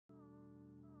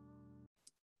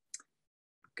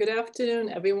Good afternoon,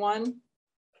 everyone.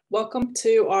 Welcome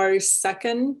to our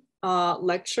second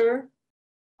lecture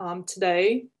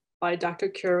today by Dr.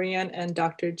 Kurian and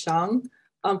Dr. Jeong.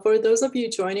 For those of you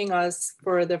joining us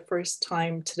for the first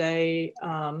time today,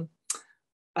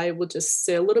 I will just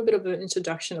say a little bit of an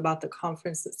introduction about the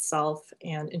conference itself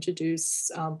and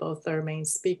introduce both our main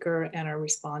speaker and our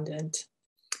respondent.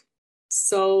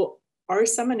 So our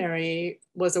seminary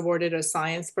was awarded a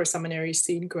Science for Seminary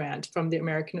Seed Grant from the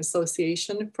American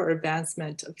Association for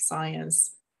Advancement of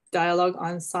Science, Dialogue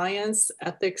on Science,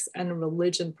 Ethics, and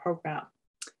Religion program.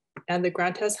 And the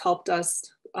grant has helped us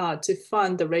to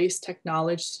fund the Race,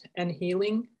 Technology, and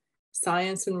Healing,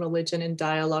 Science and Religion in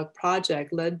Dialogue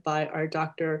project led by our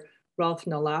Dr. Ralph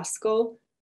Nolasco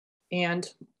and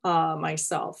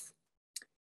myself.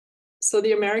 So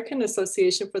the American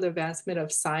Association for the Advancement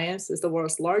of Science is the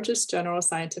world's largest general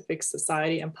scientific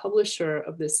society and publisher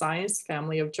of the science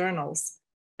family of journals.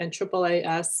 And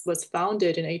AAAS was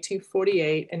founded in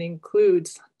 1848 and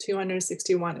includes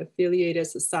 261 affiliated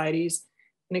societies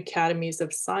and academies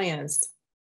of science.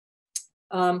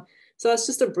 So that's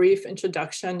just a brief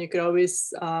introduction. You could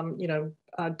always,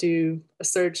 do a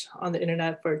search on the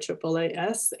internet for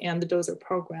AAAS and the DOSER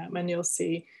program, and you'll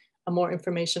see more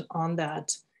information on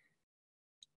that.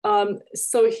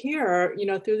 So here,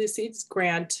 through the SEEDS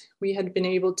grant, we had been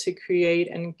able to create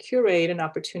and curate an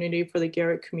opportunity for the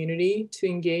Garrett community to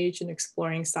engage in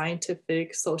exploring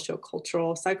scientific,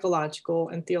 socio-cultural, psychological,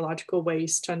 and theological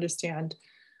ways to understand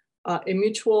a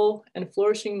mutual and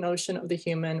flourishing notion of the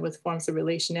human with forms of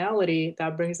relationality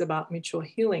that brings about mutual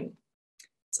healing.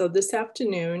 So this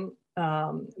afternoon,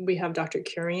 we have Dr.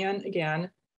 Kurian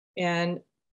again, and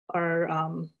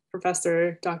our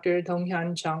professor, Dr.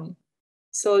 Donghyun Jeong.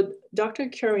 So Dr.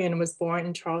 Kurian was born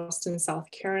in Charleston, South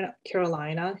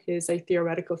Carolina. He's a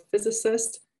theoretical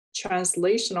physicist,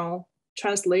 translational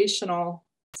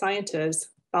scientist,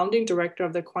 founding director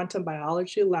of the Quantum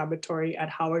Biology Laboratory at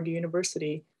Howard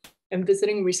University, and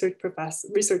visiting research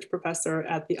professor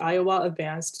at the Iowa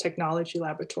Advanced Technology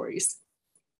Laboratories.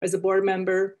 As a board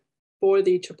member for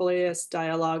the AAAS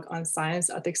Dialogue on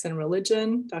Science, Ethics, and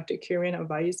Religion, Dr. Kurian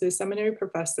advises seminary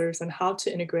professors on how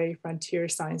to integrate frontier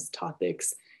science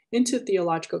topics into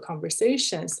theological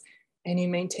conversations, and he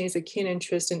maintains a keen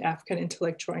interest in African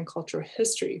intellectual and cultural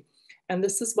history. And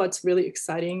this is what's really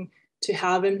exciting to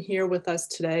have him here with us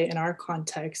today in our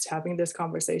context, having this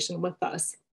conversation with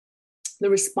us. The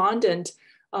respondent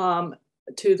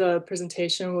to the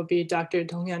presentation will be Dr.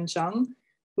 Donghyun Jeong,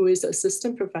 who is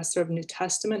Assistant Professor of New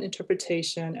Testament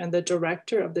Interpretation and the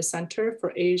Director of the Center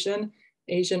for Asian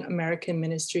American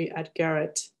Ministry at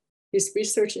Garrett. His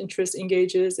research interest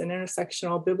engages in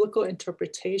intersectional biblical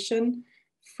interpretation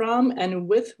from and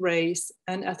with race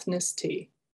and ethnicity,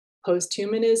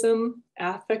 post-humanism,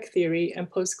 affect theory,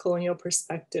 and post-colonial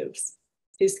perspectives.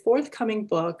 His forthcoming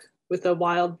book, With the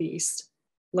Wild Beast,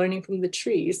 Learning from the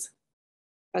Trees,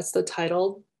 that's the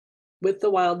title, With the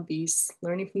Wild Beasts,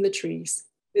 Learning from the Trees,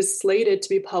 is slated to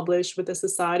be published with the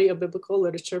Society of Biblical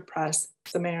Literature Press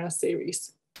Seminary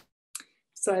series.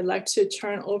 So I'd like to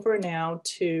turn over now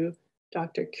to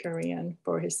Dr. Kurian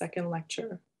for his second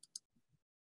lecture.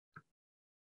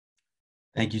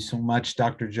 Thank you so much,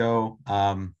 Dr. Joe.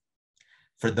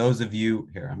 For those of you,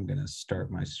 here, I'm gonna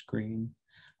start my screen.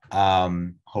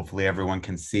 Hopefully everyone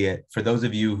can see it. For those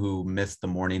of you who missed the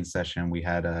morning session, we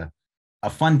had a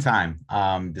fun time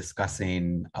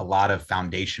discussing a lot of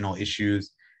foundational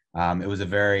issues. It was a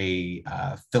very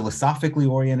philosophically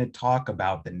oriented talk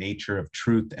about the nature of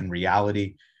truth and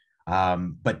reality.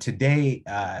 But today,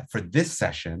 for this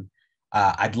session,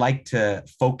 I'd like to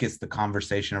focus the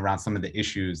conversation around some of the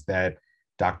issues that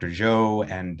Dr. Joe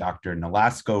and Dr.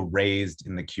 Nolasco raised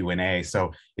in the Q&A.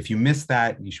 So if you missed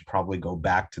that, you should probably go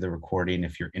back to the recording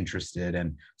if you're interested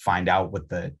and find out what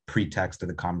the pretext of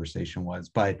the conversation was.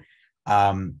 But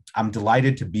I'm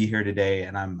delighted to be here today,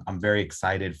 and I'm very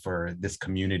excited for this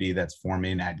community that's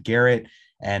forming at Garrett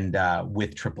and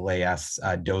with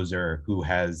AAAS DOSER, who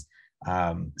has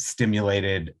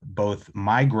stimulated both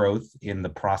my growth in the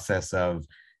process of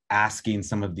asking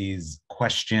some of these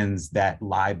questions that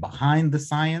lie behind the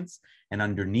science and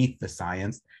underneath the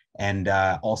science, and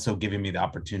also giving me the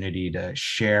opportunity to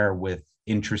share with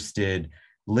interested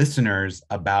listeners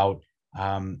about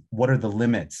what are the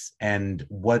limits and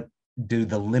what do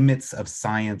the limits of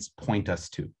science point us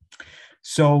to.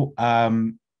 So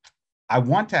I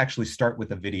want to actually start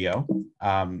with a video.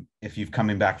 If you've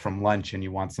coming back from lunch and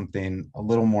you want something a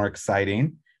little more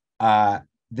exciting,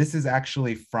 this is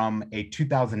actually from a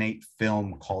 2008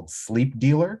 film called Sleep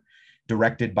Dealer,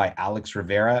 directed by Alex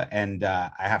Rivera. And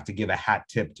I have to give a hat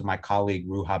tip to my colleague,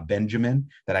 Ruha Benjamin,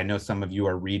 that I know some of you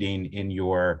are reading in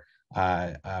your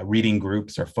reading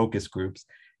groups or focus groups.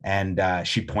 And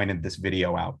she pointed this video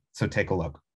out. So take a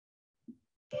look.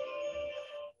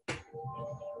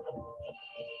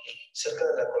 Cerca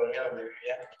de la colonia donde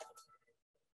vivía,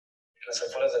 en las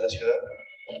afueras de la ciudad,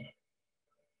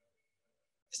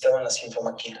 estaban las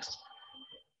infomaquinas,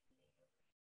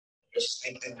 los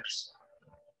sleep dinners.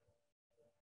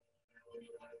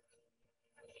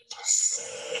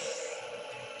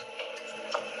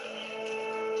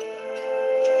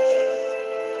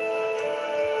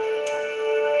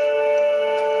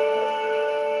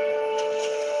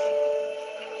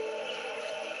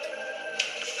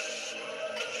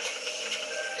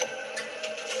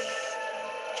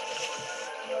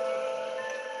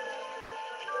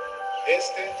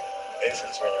 Este es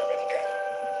el sueño americano.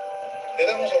 Le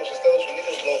damos a los Estados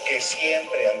Unidos lo que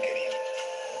siempre han querido.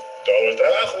 Todo el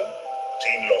trabajo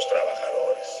sin los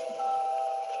trabajadores.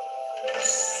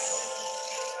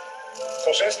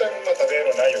 José está en un matadero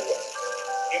en Iowa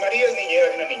y María es niñera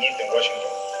de una niñita en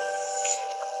Washington.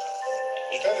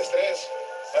 Ustedes tres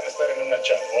van a estar en una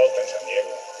chambota en San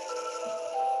Diego.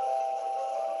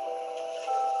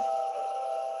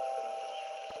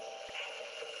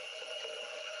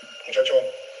 Muchacho,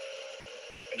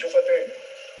 enchúfate.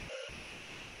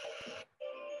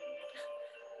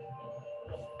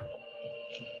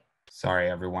 Sorry,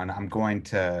 everyone. I'm going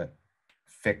to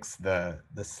fix the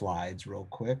slides real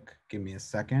quick. Give me a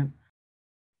second.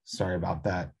 Sorry about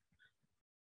that.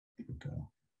 Here we go.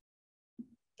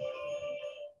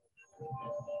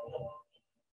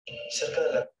 Cerca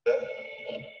de la ciudad,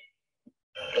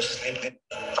 los sleep dinners.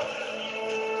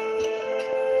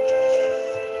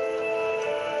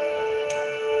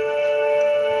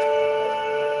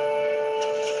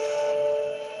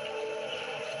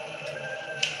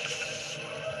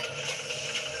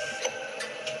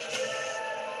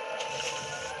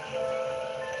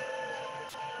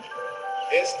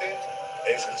 Este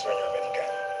es el sueño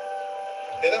americano.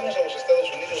 Le damos a los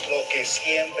Estados Unidos lo que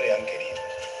siempre han querido.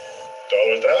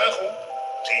 Todo el trabajo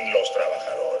sin los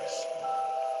trabajadores.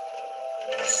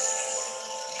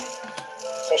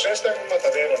 José está en un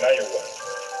matadero en Iowa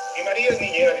y María es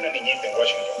niñera de una niñita en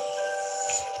Washington.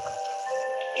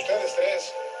 Ustedes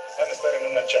tres van a estar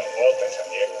en una chambota en San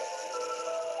Diego.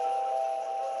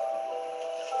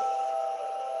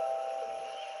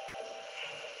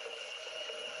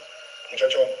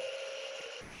 Muchacho,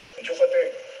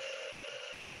 enchúfate.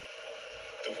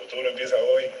 Tu futuro empieza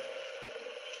hoy.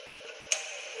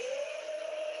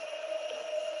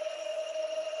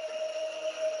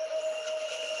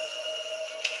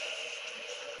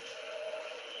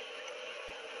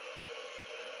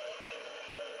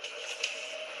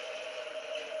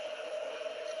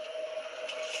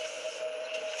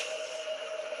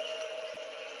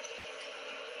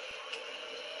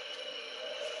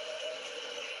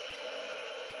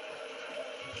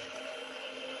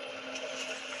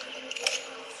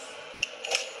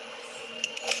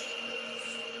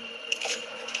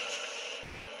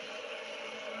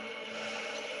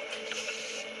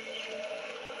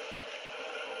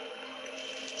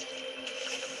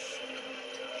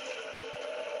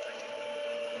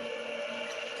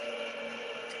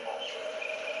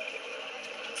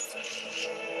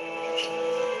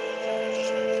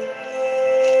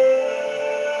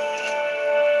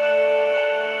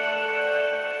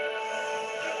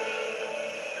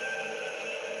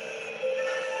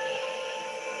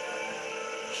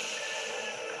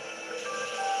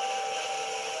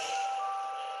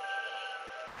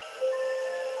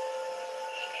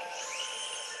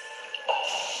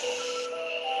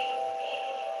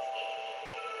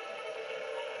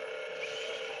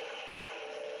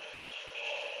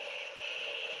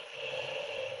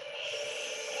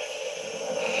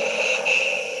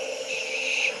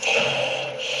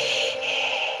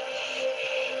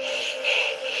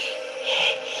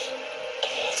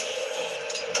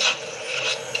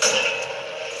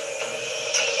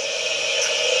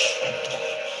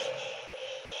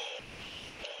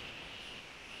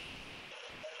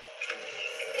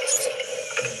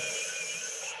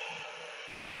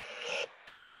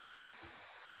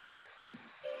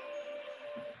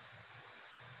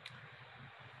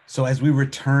 So as we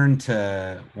return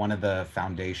to one of the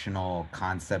foundational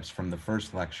concepts from the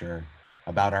first lecture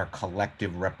about our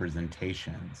collective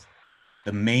representations,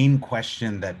 the main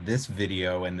question that this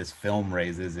video and this film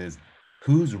raises is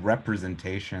whose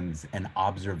representations and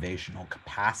observational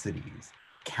capacities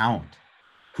count?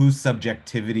 Whose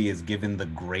subjectivity is given the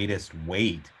greatest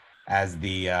weight, as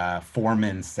the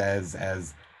foreman says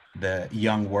as the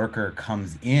young worker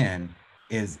comes in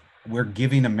is we're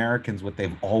giving Americans what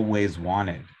they've always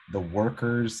wanted, the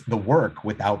work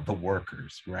without the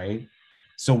workers, right?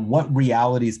 So what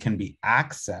realities can be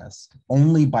accessed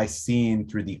only by seeing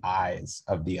through the eyes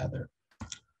of the other?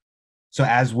 So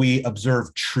as we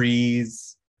observe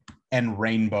trees and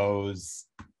rainbows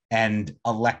and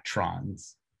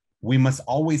electrons, we must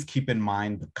always keep in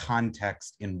mind the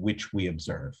context in which we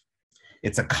observe.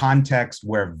 It's a context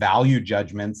where value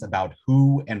judgments about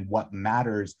who and what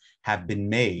matters have been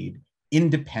made,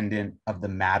 independent of the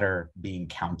matter being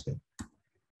counted.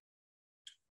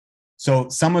 So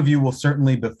some of you will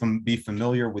certainly be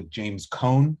familiar with James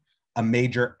Cone, a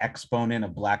major exponent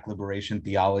of Black liberation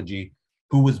theology,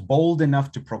 who was bold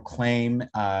enough to proclaim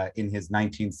in his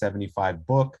 1975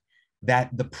 book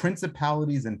that the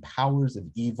principalities and powers of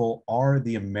evil are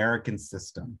the American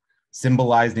system,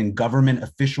 symbolized in government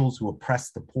officials who oppress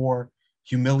the poor,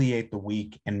 humiliate the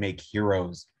weak, and make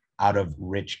heroes out of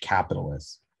rich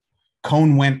capitalists.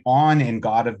 Cone went on in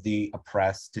God of the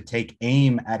Oppressed to take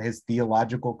aim at his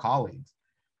theological colleagues,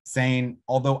 saying,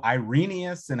 although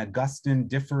Irenaeus and Augustine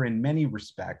differ in many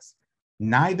respects,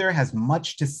 neither has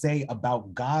much to say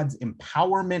about God's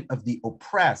empowerment of the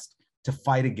oppressed to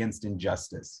fight against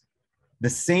injustice. The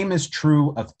same is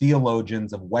true of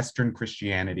theologians of Western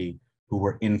Christianity who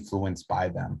were influenced by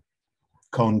them.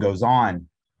 Cone goes on,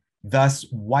 thus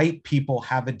white people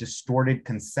have a distorted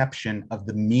conception of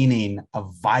the meaning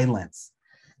of violence.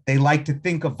 They like to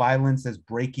think of violence as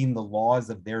breaking the laws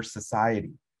of their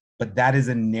society, but that is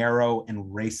a narrow and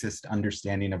racist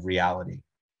understanding of reality.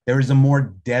 There is a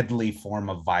more deadly form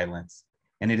of violence,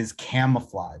 and it is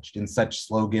camouflaged in such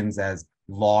slogans as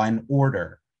law and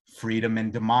order, freedom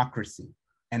and democracy,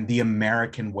 and the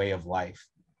American way of life.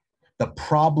 The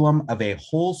problem of a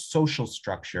whole social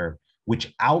structure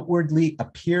which outwardly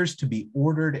appears to be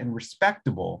ordered and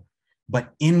respectable,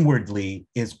 but inwardly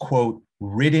is, quote,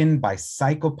 ridden by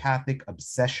psychopathic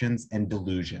obsessions and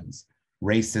delusions,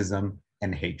 racism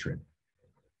and hatred.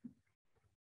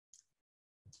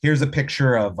 Here's a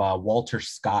picture of Walter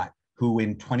Scott, who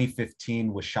in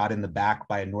 2015 was shot in the back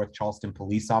by a North Charleston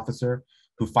police officer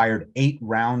who fired 8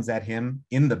 rounds at him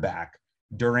in the back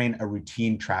during a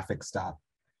routine traffic stop.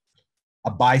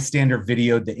 A bystander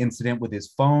videoed the incident with his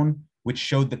phone, which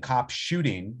showed the cop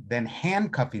shooting, then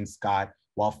handcuffing Scott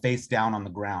while face down on the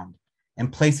ground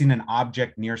and placing an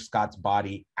object near Scott's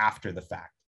body after the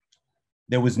fact.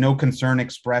 There was no concern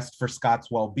expressed for Scott's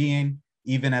well-being,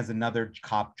 even as another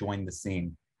cop joined the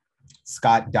scene.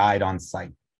 Scott died on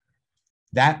sight.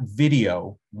 That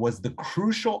video was the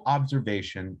crucial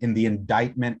observation in the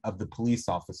indictment of the police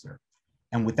officer.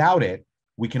 And without it,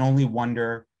 we can only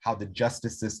wonder how the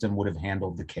justice system would have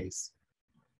handled the case.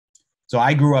 So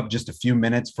I grew up just a few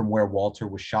minutes from where Walter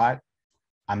was shot.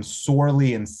 I'm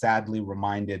sorely and sadly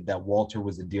reminded that Walter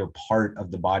was a dear part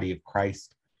of the body of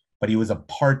Christ, but he was a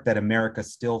part that America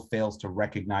still fails to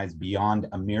recognize beyond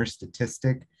a mere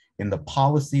statistic in the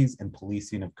policies and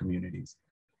policing of communities.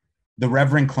 The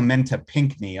Reverend Clementa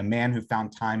Pinckney, a man who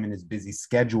found time in his busy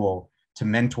schedule to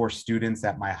mentor students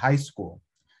at my high school,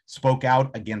 spoke out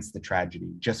against the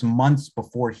tragedy just months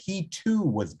before he too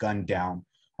was gunned down,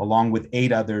 along with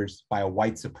 8 others by a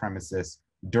white supremacist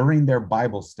during their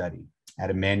Bible study at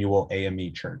Emmanuel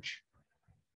AME Church.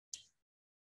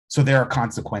 So there are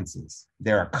consequences.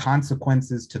 There are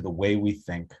consequences to the way we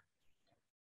think.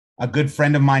 A good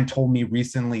friend of mine told me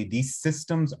recently, these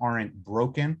systems aren't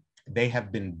broken, they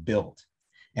have been built.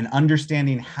 And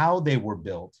understanding how they were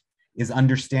built is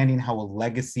understanding how a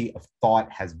legacy of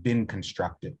thought has been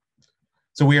constructed.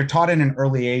 So we are taught in an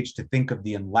early age to think of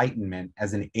the Enlightenment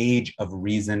as an age of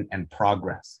reason and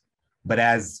progress. But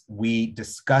as we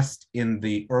discussed in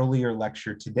the earlier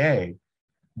lecture today,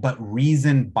 but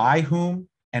reason by whom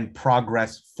and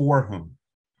progress for whom?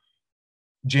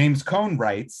 James Cone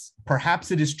writes,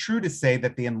 perhaps it is true to say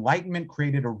that the Enlightenment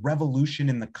created a revolution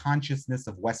in the consciousness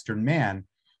of Western man,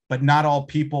 but not all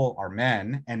people are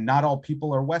men, and not all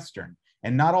people are Western,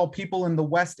 and not all people in the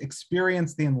West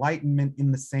experience the Enlightenment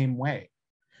in the same way.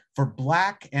 For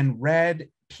Black and red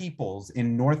peoples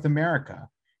in North America,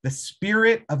 the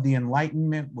spirit of the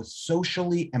Enlightenment was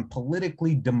socially and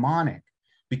politically demonic,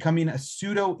 becoming a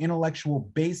pseudo-intellectual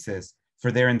basis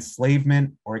for their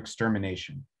enslavement or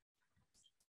extermination.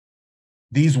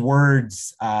 These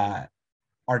words are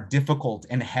difficult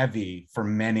and heavy for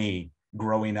many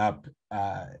growing up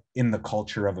in the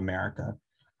culture of America.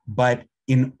 But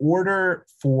in order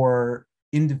for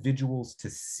individuals to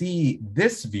see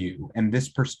this view and this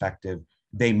perspective,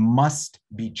 they must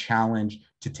be challenged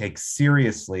to take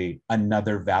seriously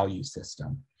another value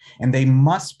system. And they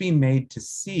must be made to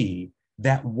see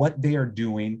that what they are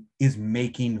doing is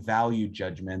making value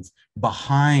judgments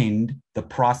behind the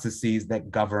processes that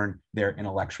govern their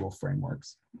intellectual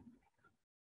frameworks.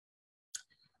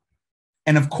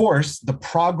 And of course, the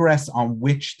progress on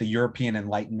which the European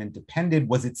Enlightenment depended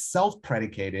was itself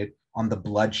predicated on the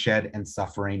bloodshed and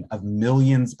suffering of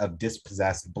millions of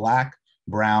dispossessed Black,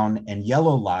 brown, and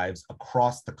yellow lives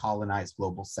across the colonized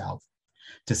global South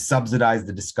to subsidize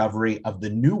the discovery of the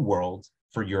New World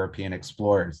for European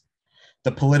explorers.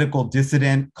 The political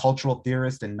dissident, cultural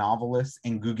theorist, and novelist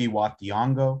Ngugi wa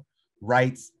Thiong'o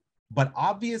writes, "But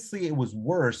obviously it was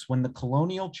worse when the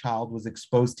colonial child was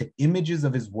exposed to images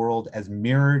of his world as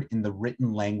mirrored in the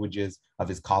written languages of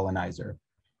his colonizer,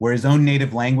 where his own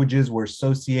native languages were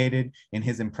associated in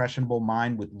his impressionable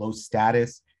mind with low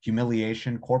status,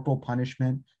 humiliation, corporal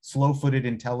punishment, slow-footed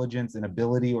intelligence and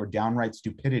ability, or downright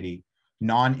stupidity,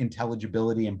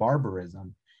 non-intelligibility, and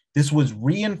barbarism. This was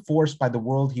reinforced by the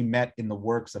world he met in the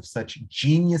works of such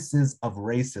geniuses of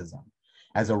racism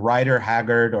as a Rider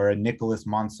Haggard or a Nicholas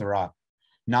Montserrat,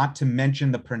 not to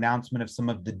mention the pronouncement of some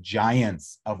of the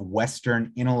giants of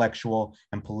Western intellectual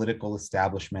and political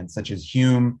establishments, such as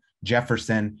Hume,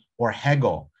 Jefferson, or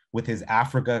Hegel, with his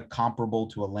Africa comparable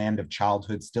to a land of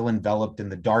childhood still enveloped in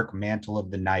the dark mantle of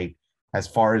the night as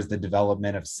far as the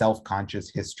development of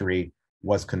self-conscious history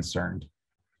was concerned."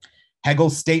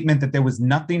 Hegel's statement that there was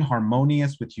nothing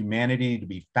harmonious with humanity to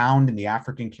be found in the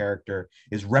African character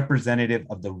is representative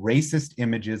of the racist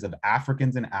images of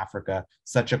Africans in Africa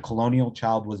such a colonial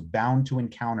child was bound to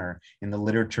encounter in the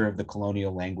literature of the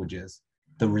colonial languages.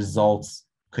 The results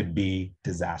could be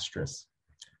disastrous.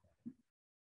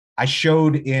 I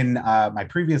showed in my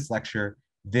previous lecture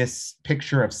this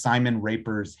picture of Simon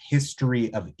Raper's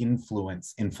History of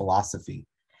Influence in Philosophy.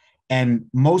 And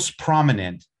most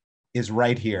prominent is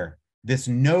right here. This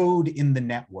node in the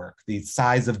network, the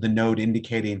size of the node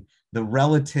indicating the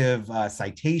relative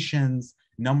citations,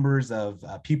 numbers of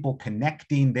people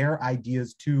connecting their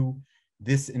ideas to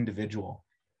this individual.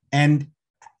 And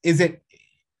is it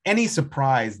any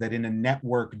surprise that in a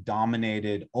network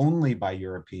dominated only by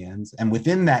Europeans, and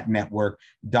within that network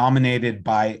dominated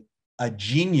by a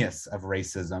genius of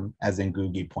racism, as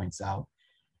Ngugi points out,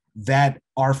 that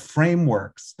our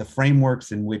frameworks, the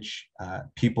frameworks in which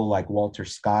people like Walter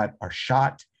Scott are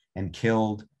shot and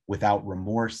killed without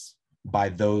remorse by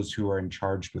those who are in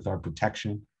charge with our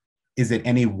protection, is it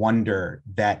any wonder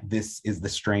that this is the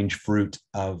strange fruit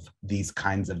of these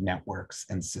kinds of networks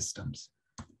and systems?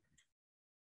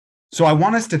 So I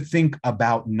want us to think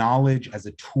about knowledge as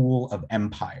a tool of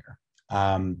empire.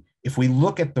 If we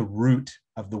look at the root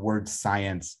of the word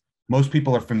science, most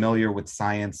people are familiar with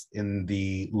science in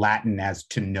the Latin as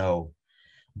to know.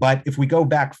 But if we go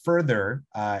back further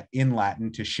in Latin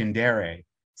to scindere,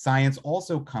 science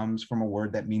also comes from a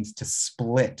word that means to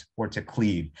split or to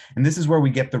cleave. And this is where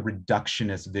we get the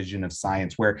reductionist vision of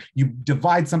science, where you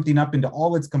divide something up into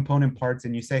all its component parts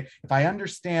and you say, if I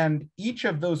understand each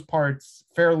of those parts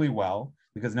fairly well,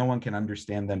 because no one can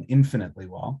understand them infinitely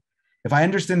well, if I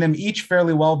understand them each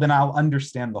fairly well, then I'll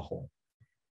understand the whole.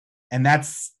 And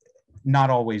that's not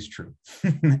always true.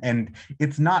 And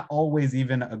it's not always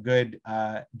even a good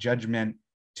judgment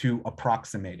to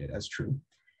approximate it as true.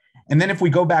 And then if we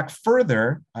go back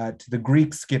further to the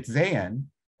Greek schizein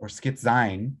or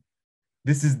schizein,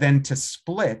 this is then to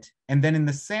split. And then in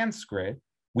the Sanskrit,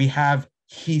 we have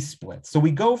he split. So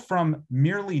we go from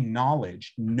merely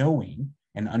knowledge, knowing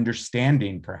and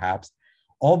understanding perhaps,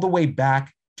 all the way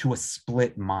back to a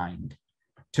split mind,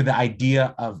 to the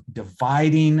idea of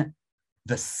dividing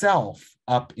the self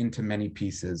up into many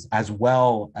pieces as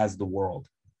well as the world.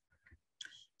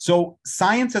 So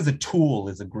science as a tool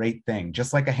is a great thing,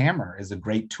 just like a hammer is a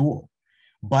great tool,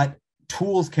 but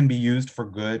tools can be used for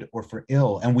good or for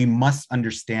ill. And we must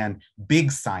understand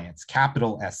big science,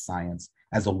 capital S science,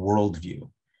 as a worldview,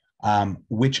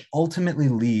 which ultimately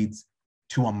leads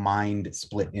to a mind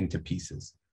split into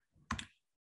pieces.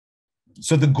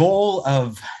 So the goal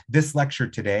of this lecture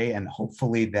today, and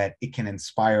hopefully that it can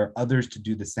inspire others to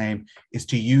do the same, is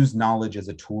to use knowledge as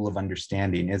a tool of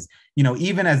understanding. Is, you know,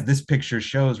 even as this picture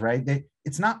shows, right, that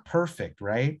it's not perfect,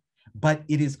 right? But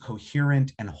it is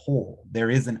coherent and whole. There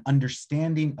is an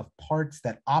understanding of parts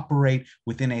that operate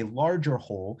within a larger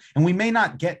whole. And we may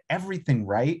not get everything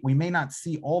right. We may not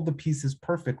see all the pieces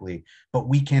perfectly, but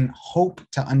we can hope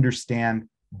to understand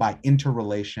by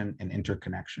interrelation and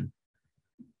interconnection.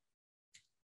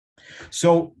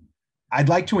 So I'd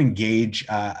like to engage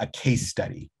a case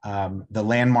study, the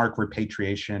landmark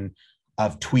repatriation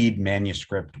of Tweed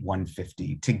manuscript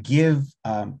 150, to give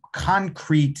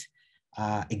concrete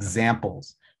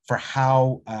examples for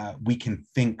how we can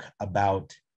think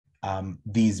about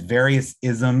these various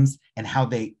isms and how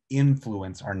they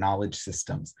influence our knowledge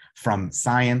systems from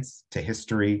science to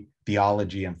history,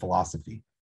 theology, and philosophy.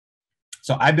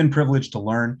 So I've been privileged to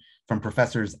learn from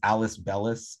Professors Alice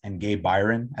Bellis and Gay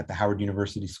Byron at the Howard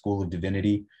University School of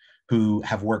Divinity, who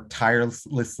have worked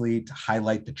tirelessly to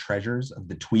highlight the treasures of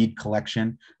the Tweed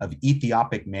collection of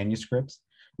Ethiopic manuscripts,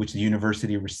 which the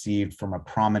university received from a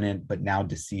prominent but now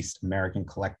deceased American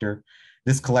collector.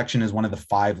 This collection is one of the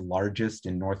 5 largest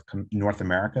in North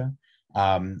America.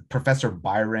 Professor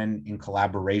Byron, in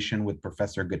collaboration with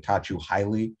Professor Getachew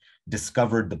Haile,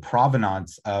 discovered the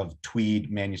provenance of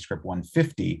Tweed manuscript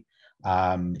 150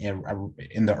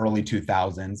 in the early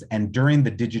 2000s. And during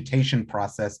the digitation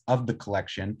process of the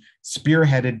collection,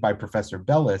 spearheaded by Professor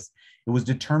Bellis, it was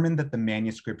determined that the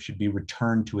manuscript should be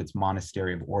returned to its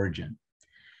monastery of origin.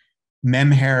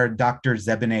 Memher Dr.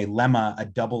 Zebene Lema, a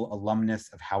double alumnus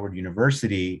of Howard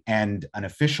University and an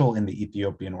official in the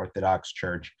Ethiopian Orthodox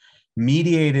Church,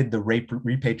 mediated the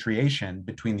repatriation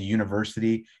between the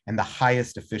university and the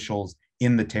highest officials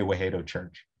in the Tewahedo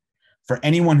Church. For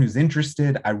anyone who's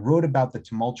interested, I wrote about the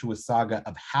tumultuous saga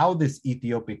of how this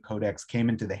Ethiopic codex came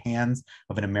into the hands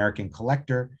of an American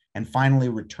collector and finally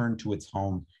returned to its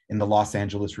home in the Los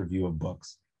Angeles Review of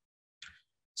Books.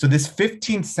 So this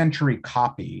 15th century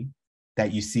copy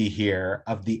that you see here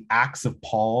of the Acts of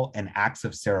Paul and Acts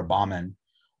of Sarabaman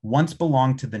once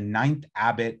belonged to the 9th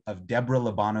abbot of Debre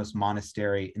Libanos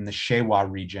Monastery in the Shewa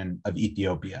region of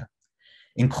Ethiopia.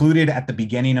 Included at the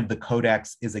beginning of the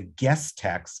codex is a guest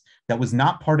text that was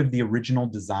not part of the original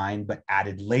design, but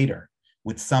added later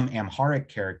with some Amharic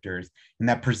characters, and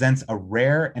that presents a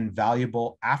rare and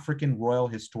valuable African royal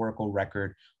historical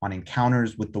record on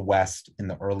encounters with the West in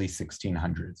the early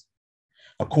 1600s.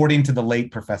 According to the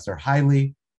late Professor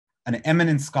Haile, an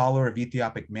eminent scholar of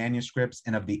Ethiopic manuscripts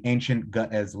and of the ancient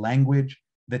Ge'ez language,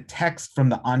 the text from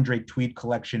the Andre Tweed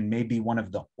collection may be one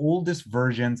of the oldest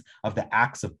versions of the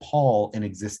Acts of Paul in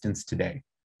existence today.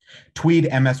 Tweed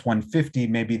MS 150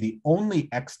 may be the only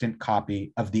extant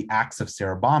copy of the Acts of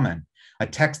Sarabaman, a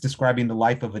text describing the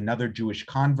life of another Jewish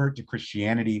convert to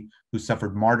Christianity who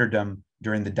suffered martyrdom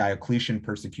during the Diocletian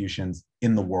persecutions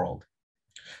in the world.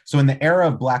 So in the era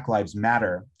of Black Lives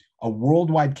Matter, a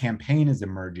worldwide campaign is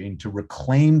emerging to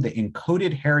reclaim the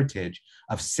encoded heritage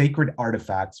of sacred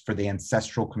artifacts for the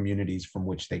ancestral communities from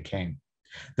which they came.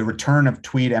 The return of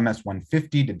Tweed MS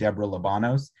 150 to Debre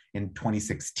Libanos in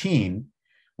 2016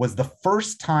 was the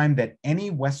first time that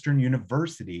any Western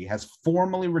university has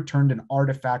formally returned an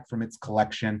artifact from its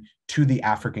collection to the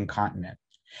African continent,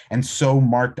 and so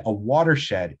marked a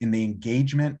watershed in the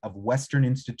engagement of Western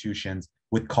institutions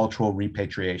with cultural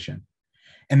repatriation.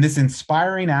 And this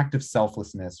inspiring act of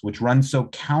selflessness, which runs so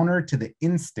counter to the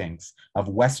instincts of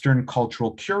Western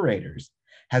cultural curators,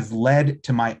 has led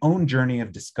to my own journey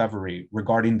of discovery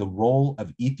regarding the role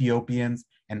of Ethiopians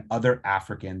and other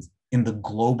Africans in the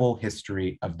global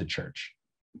history of the church.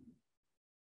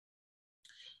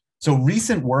 So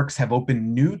recent works have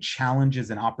opened new challenges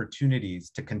and opportunities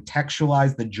to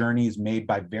contextualize the journeys made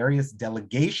by various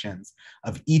delegations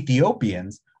of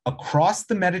Ethiopians across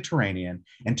the Mediterranean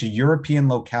and to European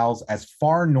locales as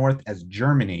far north as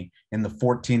Germany in the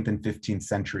 14th and 15th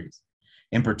centuries.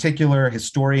 In particular,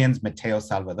 historians Matteo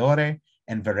Salvadore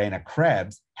and Verena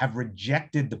Krebs have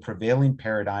rejected the prevailing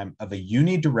paradigm of a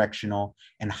unidirectional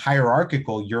and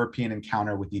hierarchical European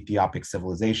encounter with Ethiopic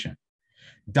civilization,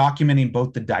 documenting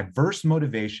both the diverse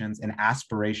motivations and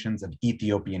aspirations of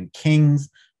Ethiopian kings,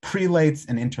 prelates,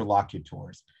 and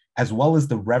interlocutors, as well as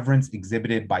the reverence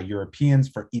exhibited by Europeans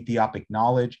for Ethiopic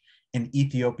knowledge and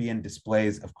Ethiopian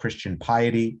displays of Christian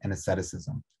piety and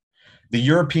asceticism. The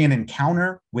European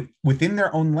encounter within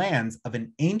their own lands of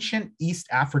an ancient East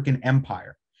African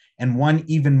empire, and one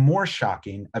even more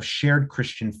shocking of shared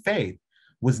Christian faith,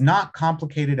 was not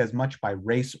complicated as much by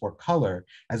race or color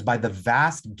as by the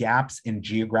vast gaps in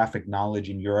geographic knowledge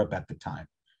in Europe at the time,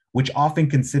 which often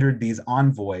considered these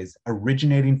envoys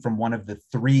originating from one of the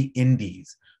 3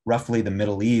 Indies, roughly the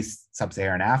Middle East,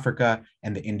 Sub-Saharan Africa,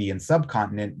 and the Indian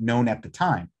subcontinent known at the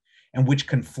time, and which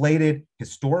conflated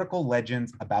historical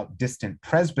legends about distant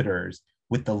presbyters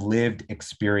with the lived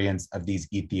experience of these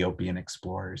Ethiopian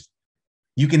explorers.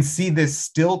 You can see this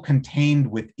still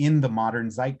contained within the modern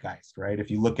zeitgeist, right?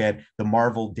 If you look at the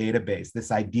Marvel database,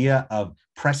 this idea of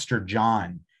Prester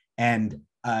John and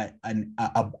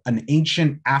an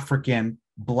ancient African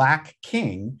Black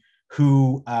king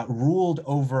who ruled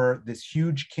over this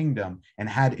huge kingdom and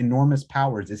had enormous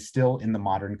powers is still in the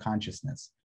modern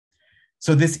consciousness.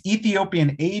 So this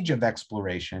Ethiopian age of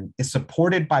exploration is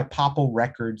supported by papal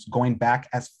records going back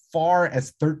as far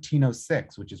as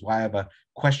 1306, which is why I have a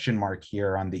question mark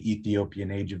here on the Ethiopian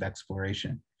age of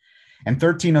exploration. And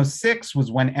 1306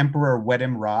 was when Emperor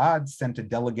Wedem Raad sent a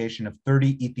delegation of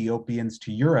 30 Ethiopians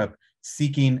to Europe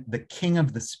seeking the King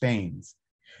of the Spains.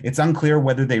 It's unclear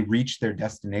whether they reached their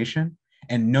destination,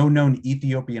 and no known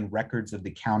Ethiopian records of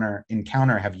the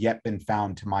encounter have yet been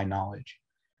found to my knowledge.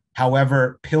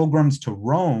 However, pilgrims to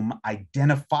Rome,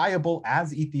 identifiable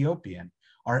as Ethiopian,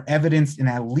 are evidenced in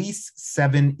at least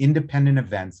 7 independent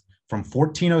events from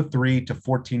 1403 to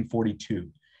 1442,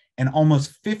 and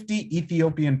almost 50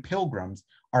 Ethiopian pilgrims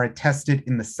are attested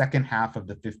in the second half of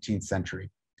the 15th century.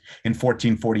 In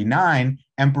 1449,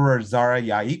 Emperor Zara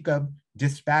Yaikub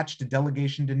dispatched a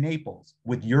delegation to Naples,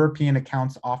 with European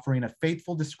accounts offering a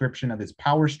faithful description of his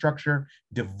power structure,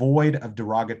 devoid of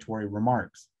derogatory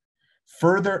remarks.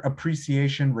 Further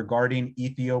appreciation regarding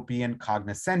Ethiopian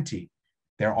cognoscenti.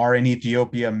 There are in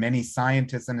Ethiopia many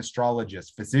scientists and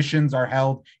astrologists. Physicians are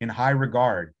held in high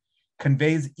regard.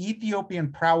 Conveys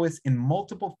Ethiopian prowess in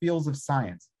multiple fields of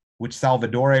science, which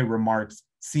Salvatore remarks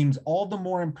seems all the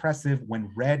more impressive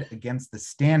when read against the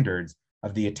standards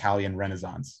of the Italian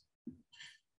Renaissance.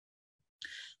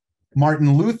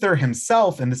 Martin Luther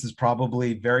himself, and this is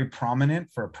probably very prominent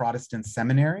for a Protestant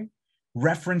seminary,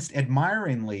 referenced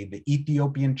admiringly the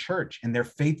Ethiopian church and their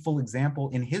faithful example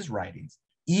in his writings,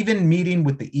 even meeting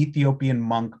with the Ethiopian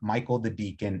monk Michael the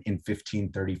Deacon in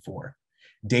 1534.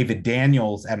 David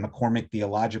Daniels at McCormick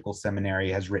Theological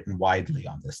Seminary has written widely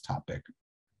on this topic.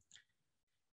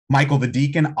 Michael the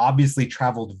Deacon obviously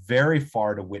traveled very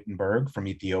far to Wittenberg from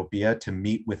Ethiopia to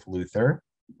meet with Luther,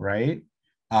 right?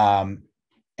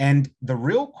 And the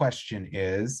real question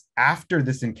is, after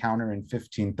this encounter in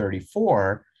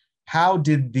 1534, how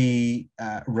did the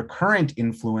recurrent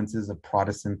influences of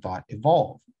Protestant thought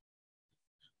evolve?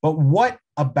 But what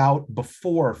about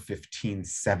before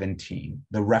 1517,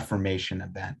 the Reformation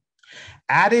event?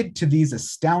 Added to these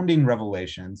astounding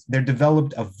revelations, there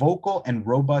developed a vocal and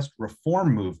robust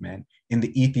reform movement in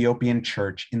the Ethiopian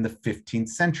church in the 15th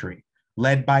century,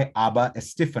 led by Abba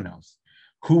Estifanos,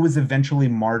 who was eventually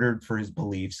martyred for his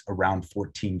beliefs around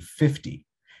 1450,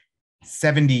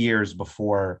 70 years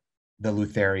before the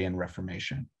Lutheran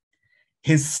Reformation.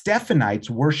 His Stephanites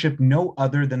worshiped no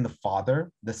other than the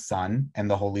Father, the Son, and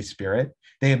the Holy Spirit.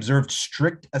 They observed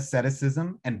strict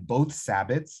asceticism and both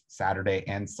Sabbaths, Saturday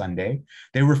and Sunday.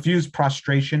 They refused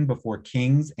prostration before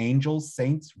kings, angels,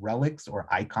 saints, relics, or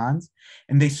icons,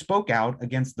 and they spoke out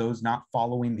against those not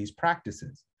following these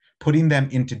practices, putting them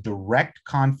into direct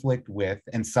conflict with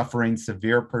and suffering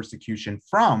severe persecution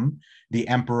from the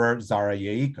Emperor Zara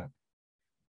Yaikub.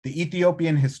 The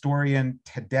Ethiopian historian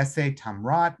Tadesse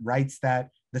Tamrat writes that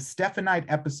the Stephanite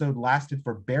episode lasted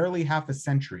for barely half a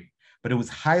century, but it was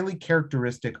highly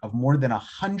characteristic of more than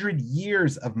 100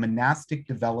 years of monastic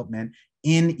development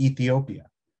in Ethiopia.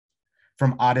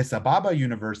 From Addis Ababa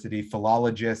University,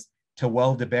 philologist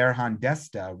Tewel Deberhan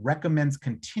Desta recommends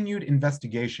continued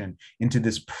investigation into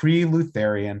this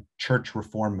pre-Lutheran church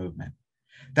reform movement.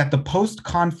 That the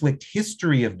post-conflict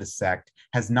history of the sect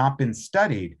has not been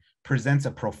studied presents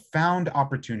a profound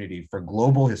opportunity for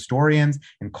global historians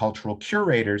and cultural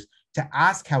curators to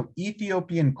ask how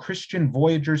Ethiopian Christian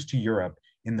voyagers to Europe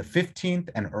in the 15th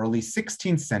and early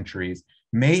 16th centuries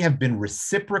may have been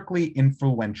reciprocally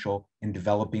influential in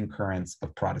developing currents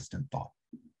of Protestant thought.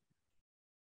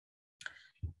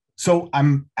 So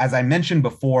as I mentioned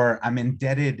before, I'm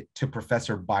indebted to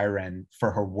Professor Byron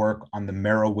for her work on the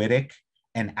Meroitic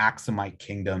and Aksumite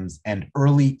kingdoms and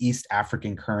early East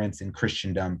African currents in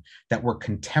Christendom that were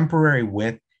contemporary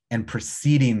with and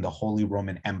preceding the Holy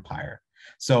Roman Empire.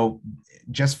 So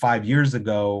just 5 years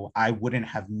ago, I wouldn't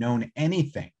have known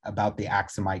anything about the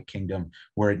Aksumite kingdom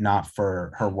were it not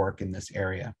for her work in this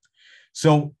area.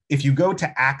 So if you go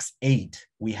to Acts 8,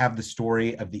 we have the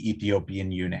story of the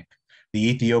Ethiopian eunuch,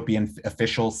 the Ethiopian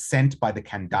official sent by the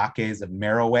Kandakes of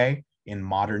Meroe in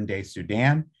modern-day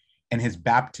Sudan, and his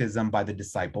baptism by the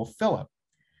disciple Philip.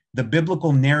 The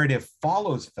biblical narrative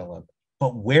follows Philip,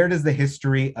 but where does the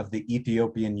history of the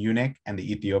Ethiopian eunuch and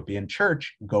the Ethiopian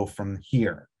church go from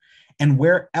here? And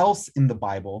where else in the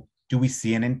Bible do we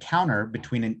see an encounter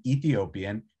between an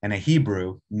Ethiopian and a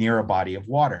Hebrew near a body of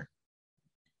water?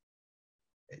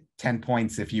 10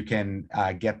 points if you can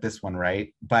get this one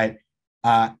right. But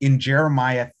in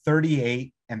Jeremiah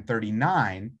 38 and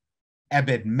 39,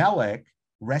 Ebed-Melech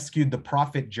rescued the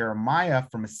prophet Jeremiah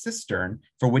from a cistern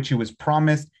for which he was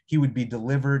promised he would be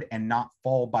delivered and not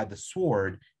fall by the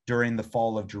sword during the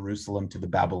fall of Jerusalem to the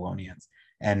Babylonians.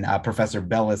 And Professor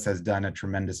Bellis has done a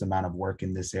tremendous amount of work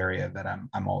in this area that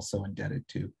I'm also indebted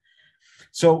to.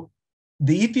 So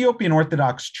the Ethiopian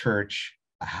Orthodox Church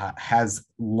has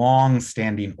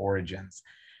long-standing origins,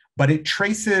 but it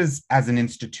traces as an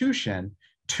institution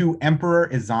to Emperor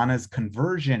Ezana's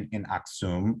conversion in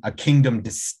Aksum, a kingdom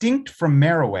distinct from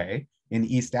Meroe in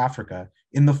East Africa,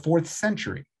 in the 4th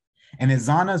century. And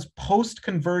Ezana's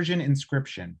post-conversion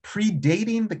inscription,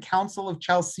 predating the Council of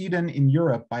Chalcedon in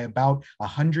Europe by about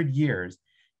 100 years,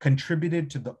 contributed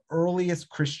to the earliest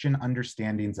Christian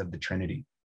understandings of the Trinity.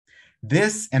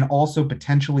 This, and also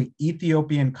potentially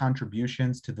Ethiopian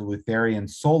contributions to the Lutheran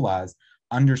solas,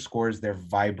 underscores their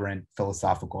vibrant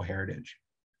philosophical heritage.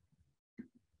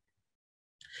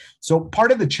 So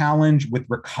part of the challenge with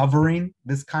recovering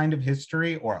this kind of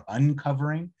history, or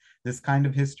uncovering this kind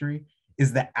of history,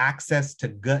 is the access to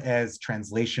Ge'ez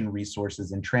translation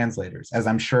resources and translators. As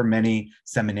I'm sure many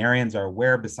seminarians are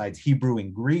aware, besides Hebrew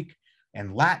and Greek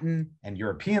and Latin and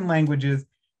European languages,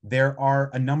 there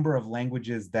are a number of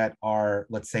languages that are,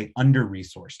 let's say,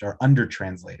 under-resourced or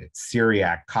under-translated,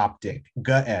 Syriac, Coptic,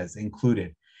 Ge'ez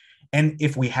included. And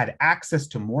if we had access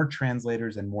to more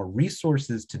translators and more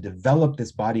resources to develop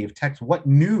this body of text, what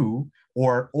new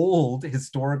or old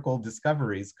historical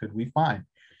discoveries could we find?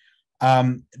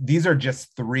 These are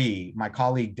just three. My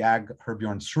colleague Dag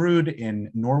Herbjørnsrud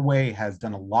in Norway has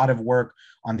done a lot of work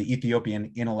on the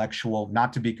Ethiopian intellectual,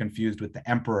 not to be confused with the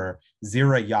emperor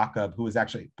Zira Jakob, who was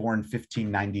actually born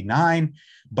 1599,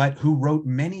 but who wrote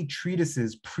many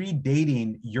treatises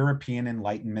predating European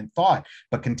Enlightenment thought,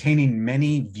 but containing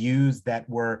many views that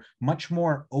were much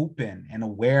more open and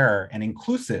aware and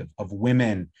inclusive of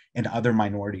women and other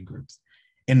minority groups.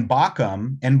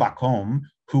 Enbakom,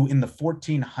 who in the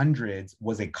 1400s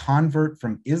was a convert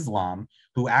from Islam,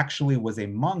 who actually was a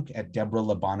monk at Debre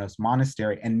Libanos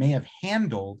Monastery and may have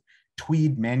handled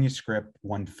Tweed manuscript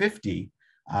 150,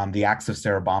 the Acts of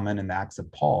Sarabaman and the Acts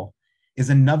of Paul, is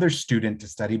another student to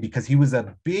study because he was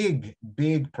a big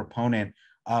proponent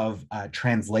of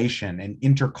translation and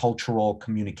intercultural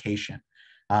communication.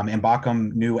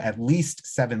 Enbakom knew at least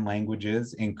 7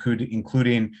 languages,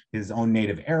 including his own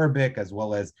native Arabic, as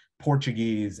well as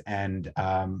Portuguese and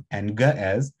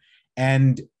Ge'ez.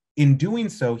 And in doing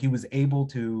so, he was able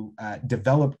to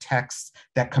develop texts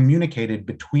that communicated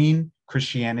between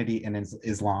Christianity and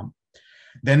Islam.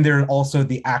 Then there are also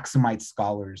the Aksumite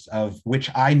scholars, of which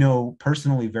I know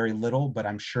personally very little, but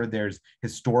I'm sure there's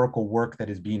historical work that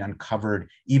is being uncovered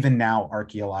even now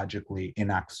archaeologically in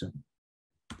Aksum.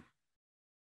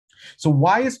 So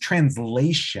why is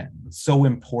translation so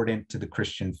important to the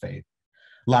Christian faith?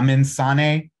 Lamin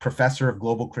Sanneh, professor of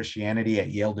global Christianity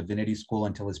at Yale Divinity School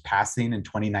until his passing in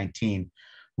 2019,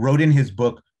 wrote in his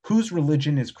book, Whose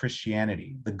Religion is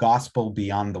Christianity? The Gospel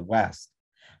Beyond the West,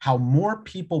 how more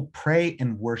people pray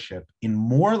and worship in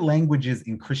more languages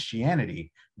in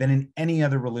Christianity than in any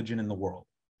other religion in the world.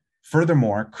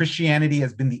 Furthermore, Christianity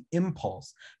has been the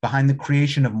impulse behind the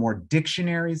creation of more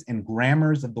dictionaries and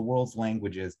grammars of the world's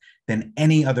languages than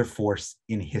any other force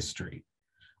in history.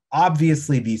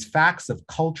 Obviously, these facts of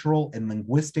cultural and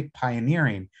linguistic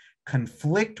pioneering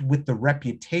conflict with the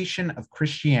reputation of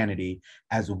Christianity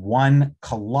as one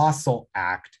colossal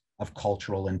act of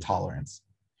cultural intolerance.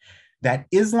 That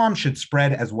Islam should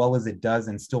spread as well as it does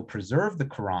and still preserve the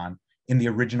Quran in the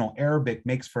original Arabic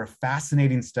makes for a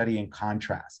fascinating study in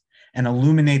contrast, and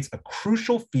illuminates a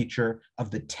crucial feature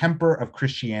of the temper of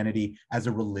Christianity as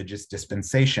a religious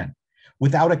dispensation.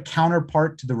 Without a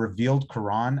counterpart to the revealed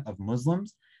Quran of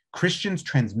Muslims, Christians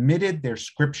transmitted their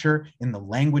scripture in the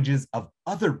languages of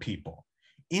other people,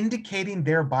 indicating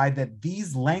thereby that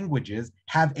these languages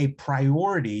have a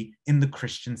priority in the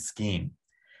Christian scheme.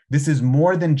 This is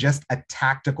more than just a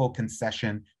tactical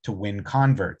concession to win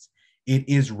converts. It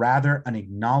is rather an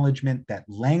acknowledgement that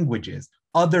languages,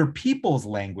 other people's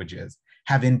languages,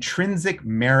 have intrinsic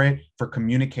merit for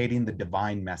communicating the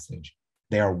divine message.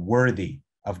 They are worthy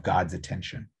of God's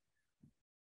attention.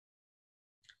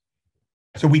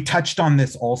 So we touched on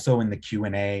this also in the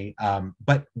Q&A,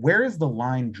 but where is the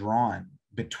line drawn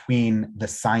between the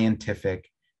scientific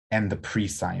and the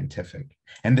pre-scientific?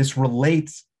 And this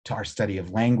relates to our study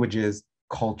of languages,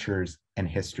 cultures, and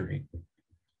history.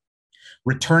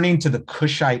 Returning to the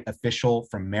Cushite official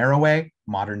from Meroe,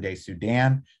 modern-day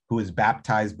Sudan, who was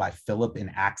baptized by Philip in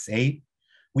Acts 8,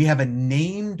 we have a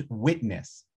named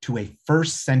witness to a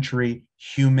first-century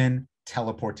human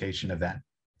teleportation event.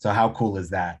 So how cool is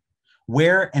that?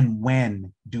 Where and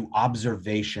when do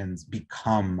observations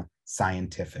become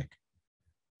scientific?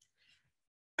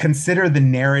 Consider the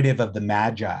narrative of the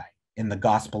Magi in the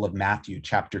Gospel of Matthew,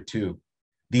 chapter 2.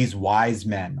 These wise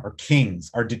men or kings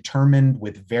are determined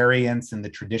with variance in the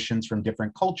traditions from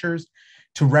different cultures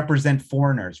to represent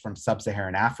foreigners from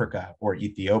sub-Saharan Africa, or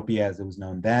Ethiopia as it was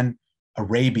known then,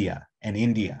 Arabia and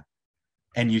India.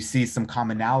 And you see some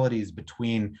commonalities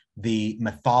between the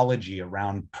mythology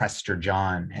around Prester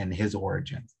John and his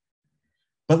origins.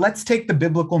 But let's take the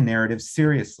biblical narrative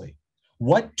seriously.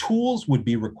 What tools would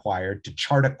be required to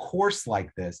chart a course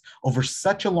like this over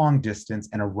such a long distance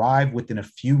and arrive within a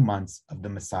few months of the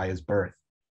Messiah's birth?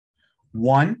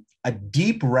 One, a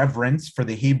deep reverence for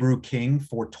the Hebrew king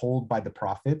foretold by the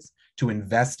prophets to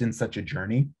invest in such a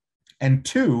journey. And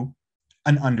two,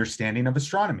 an understanding of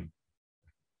astronomy.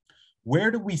 Where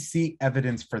do we see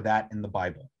evidence for that in the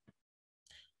Bible?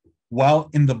 Well,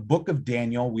 in the book of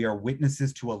Daniel, we are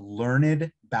witnesses to a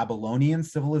learned Babylonian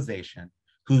civilization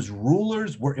whose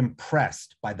rulers were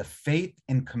impressed by the faith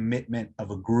and commitment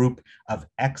of a group of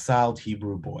exiled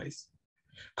Hebrew boys.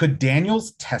 Could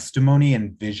Daniel's testimony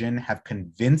and vision have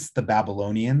convinced the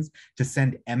Babylonians to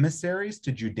send emissaries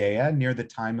to Judea near the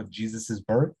time of Jesus'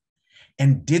 birth?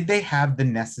 And did they have the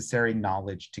necessary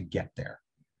knowledge to get there?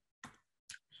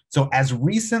 So as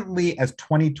recently as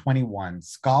 2021,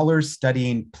 scholars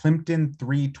studying Plimpton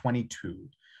 322,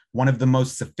 one of the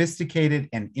most sophisticated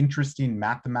and interesting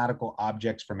mathematical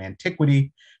objects from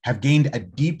antiquity, have gained a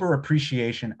deeper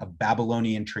appreciation of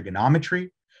Babylonian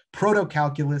trigonometry,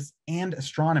 proto-calculus, and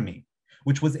astronomy,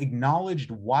 which was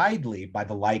acknowledged widely by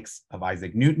the likes of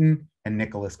Isaac Newton and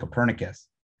Nicholas Copernicus.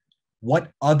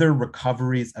 What other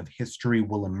recoveries of history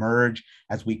will emerge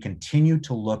as we continue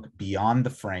to look beyond the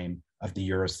frame of the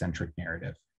Eurocentric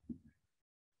narrative?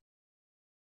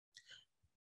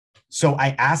 So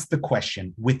I asked the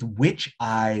question, with which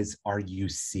eyes are you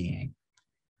seeing?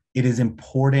 It is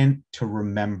important to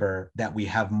remember that we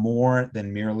have more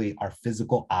than merely our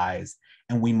physical eyes,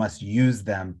 and we must use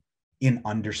them in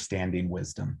understanding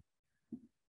wisdom.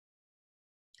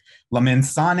 Lamin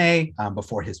Sanneh,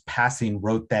 before his passing,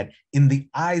 wrote that in the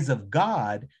eyes of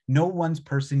God, no one's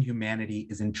person humanity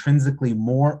is intrinsically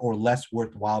more or less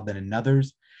worthwhile than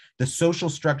another's. The social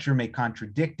structure may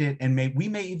contradict it, and we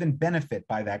may even benefit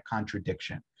by that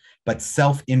contradiction, but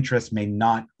self-interest may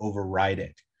not override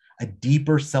it. A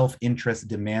deeper self-interest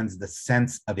demands the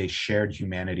sense of a shared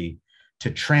humanity. To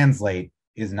translate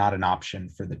is not an option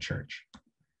for the church.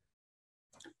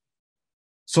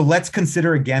 So let's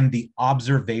consider again the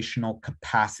observational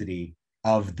capacity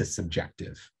of the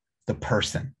subjective, the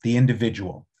person, the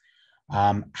individual.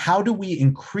 How do we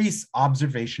increase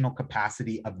observational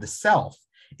capacity of the self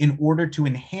in order to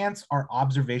enhance our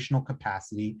observational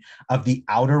capacity of the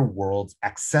outer worlds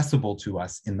accessible to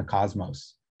us in the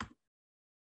cosmos?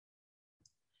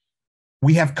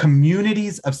 We have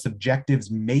communities of subjectives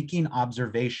making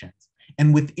observations,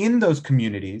 and within those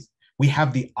communities, we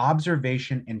have the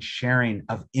observation and sharing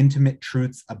of intimate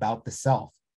truths about the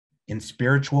self, in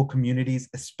spiritual communities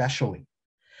especially.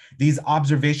 These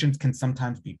observations can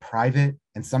sometimes be private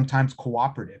and sometimes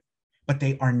cooperative, but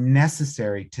they are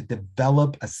necessary to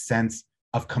develop a sense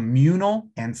of communal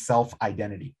and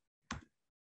self-identity.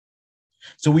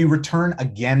 So we return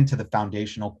again to the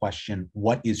foundational question,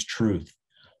 what is truth?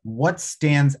 What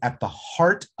stands at the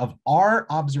heart of our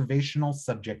observational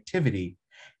subjectivity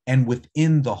and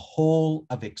within the whole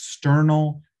of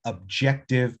external,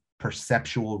 objective,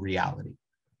 perceptual reality?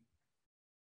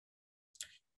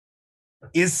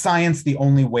 Is science the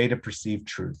only way to perceive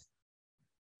truth?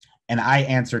 And I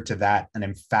answer to that an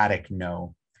emphatic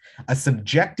no. A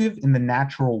subjective in the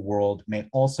natural world may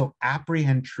also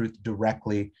apprehend truth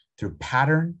directly through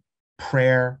pattern,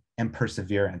 prayer, and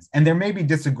perseverance. And there may be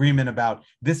disagreement about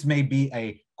this may be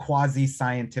a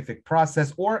quasi-scientific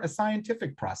process or a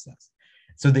scientific process.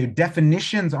 So the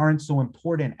definitions aren't so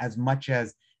important as much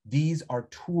as these are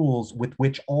tools with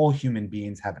which all human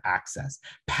beings have access.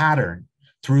 Pattern,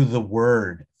 through the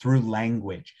word, through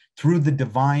language, through the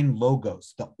divine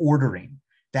logos, the ordering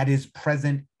that is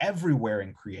present everywhere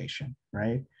in creation,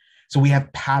 right? So we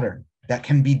have pattern that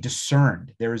can be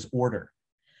discerned. There is order.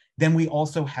 Then we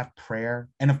also have prayer.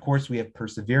 And of course, we have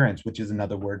perseverance, which is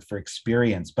another word for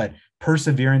experience, but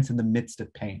perseverance in the midst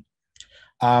of pain.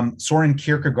 Soren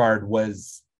Kierkegaard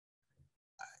was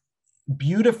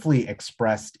beautifully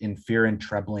expressed in Fear and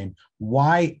Trembling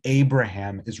why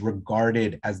Abraham is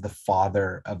regarded as the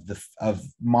father of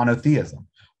monotheism.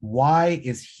 Why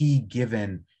is he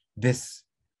given this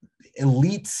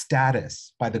elite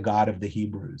status by the God of the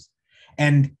Hebrews?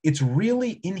 And it's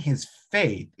really in his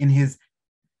faith, in his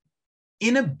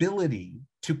inability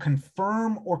to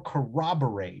confirm or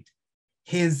corroborate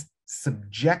his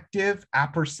subjective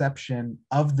apperception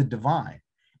of the divine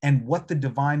and what the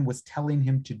divine was telling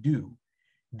him to do,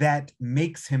 that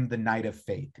makes him the knight of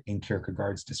faith in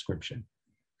Kierkegaard's description.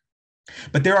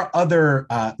 But there are other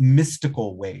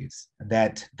mystical ways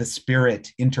that the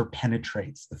spirit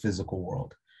interpenetrates the physical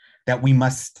world that we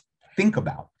must think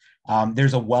about.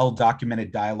 There's a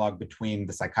well-documented dialogue between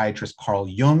the psychiatrist Carl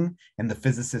Jung and the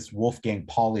physicist Wolfgang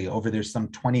Pauli over there's some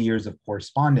 20 years of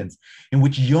correspondence in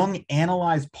which Jung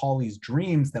analyzed Pauli's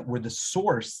dreams that were the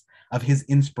source of his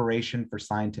inspiration for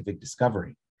scientific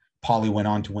discovery. Pauli went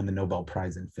on to win the Nobel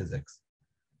Prize in Physics.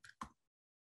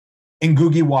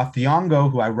 Ngugi wa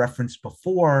Thiong'o, who I referenced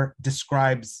before,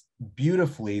 describes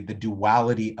beautifully the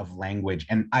duality of language.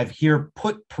 And I've here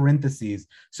put parentheses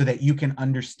so that you can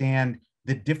understand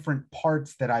the different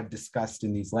parts that I've discussed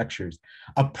in these lectures.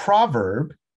 A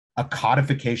proverb, a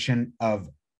codification of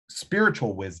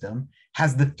spiritual wisdom,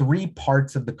 has the three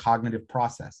parts of the cognitive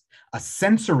process: a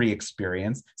sensory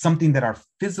experience, something that our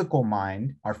physical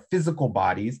mind, our physical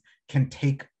bodies can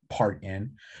take part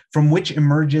in, from which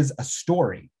emerges a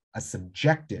story, a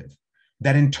subjective,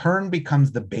 that in turn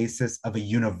becomes the basis of a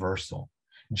universal,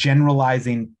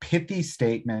 generalizing, pithy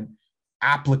statement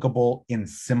applicable in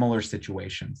similar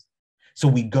situations. So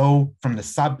we go from the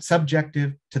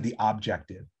subjective to the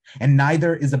objective, and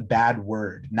neither is a bad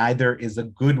word, neither is a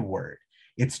good word.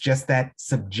 It's just that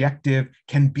subjective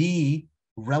can be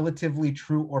relatively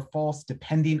true or false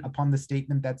depending upon the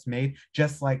statement that's made,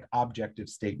 just like objective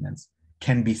statements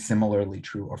can be similarly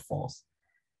true or false.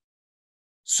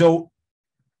 So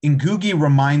Ngugi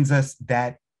reminds us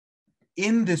that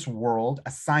in this world,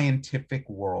 a scientific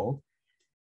world,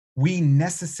 we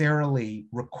necessarily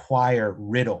require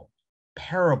riddle,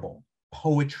 parable,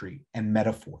 poetry, and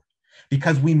metaphor,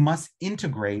 because we must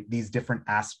integrate these different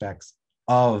aspects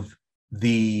of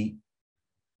the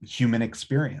human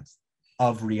experience,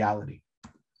 of reality.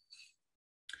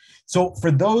 So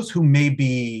for those who may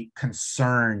be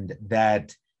concerned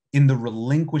that in the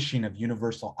relinquishing of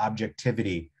universal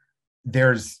objectivity,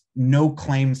 there's no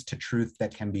claims to truth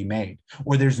that can be made,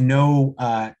 or there's no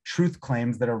truth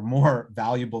claims that are more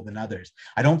valuable than others,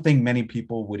 I don't think many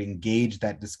people would engage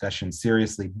that discussion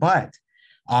seriously, but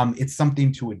it's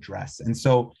something to address. And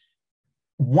so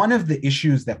one of the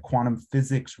issues that quantum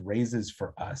physics raises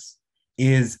for us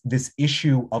is this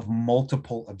issue of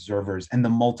multiple observers and the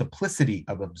multiplicity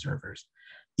of observers.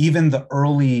 Even the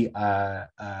early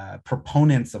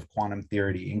proponents of quantum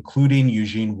theory, including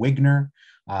Eugene Wigner,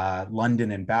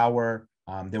 London and Bauer,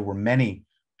 there were many,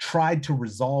 tried to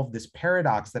resolve this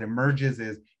paradox that emerges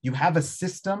is you have a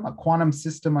system, a quantum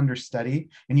system under study,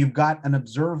 and you've got an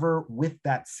observer with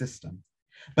that system.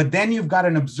 But then you've got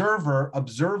an observer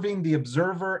observing the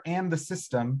observer and the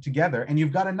system together, and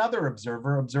you've got another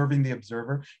observer observing the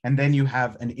observer, and then you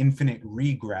have an infinite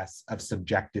regress of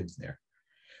subjectives there.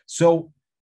 So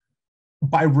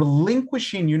by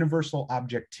relinquishing universal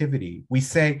objectivity, we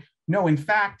say, no, in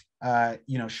fact,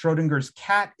 Schrodinger's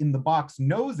cat in the box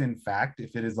knows, in fact,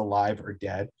 if it is alive or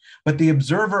dead, but the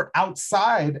observer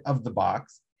outside of the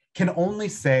box can only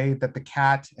say that the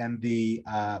cat and the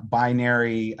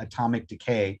binary atomic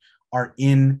decay are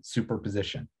in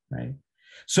superposition, right?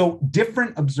 So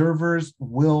different observers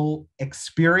will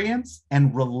experience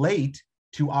and relate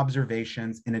to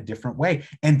observations in a different way,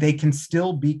 and they can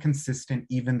still be consistent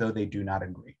even though they do not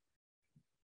agree.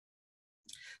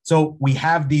 So we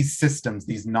have these systems,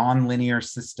 these nonlinear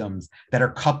systems that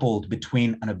are coupled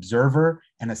between an observer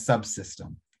and a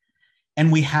subsystem.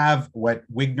 And we have what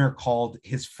Wigner called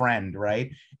his friend,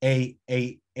 right? A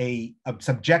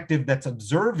subjective that's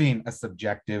observing a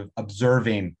subjective,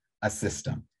 observing a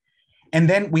system. And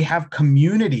then we have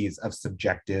communities of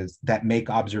subjectives that make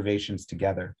observations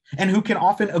together and who can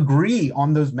often agree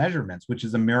on those measurements, which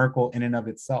is a miracle in and of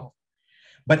itself.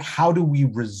 But how do we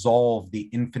resolve the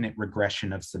infinite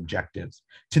regression of subjectives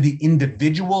to the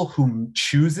individual who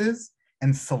chooses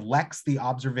and selects the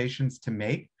observations to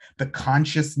make, the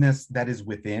consciousness that is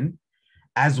within,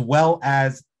 as well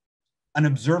as an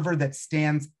observer that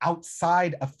stands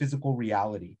outside of physical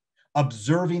reality,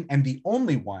 observing and the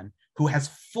only one who has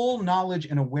full knowledge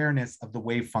and awareness of the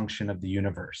wave function of the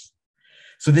universe.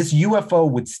 So this UFO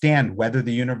would stand, whether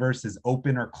the universe is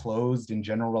open or closed in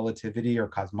general relativity or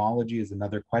cosmology is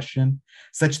another question,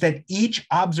 such that each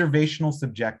observational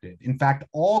subjective, in fact,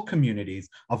 all communities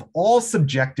of all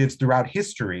subjectives throughout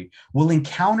history will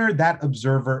encounter that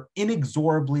observer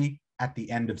inexorably at the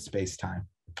end of space-time.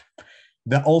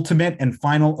 The ultimate and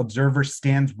final observer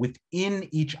stands within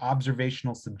each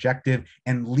observational subjective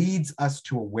and leads us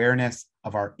to awareness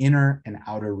of our inner and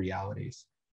outer realities.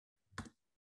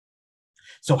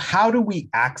 So how do we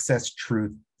access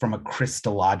truth from a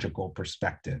Christological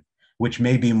perspective, which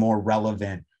may be more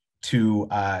relevant to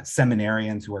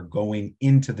seminarians who are going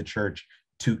into the church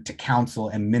to counsel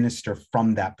and minister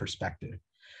from that perspective.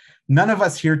 None of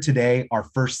us here today are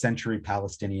first-century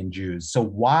Palestinian Jews. So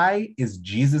why is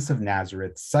Jesus of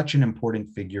Nazareth such an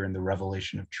important figure in the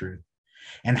revelation of truth?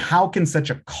 And how can such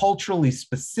a culturally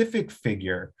specific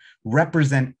figure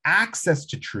represent access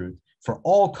to truth for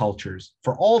all cultures,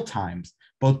 for all times,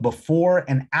 both before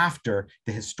and after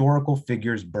the historical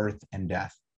figure's birth and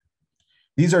death?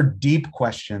 These are deep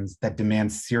questions that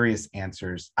demand serious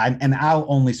answers. And I'll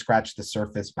only scratch the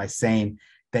surface by saying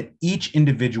that each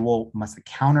individual must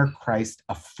encounter Christ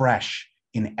afresh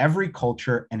in every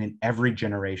culture and in every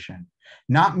generation,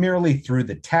 not merely through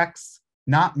the texts,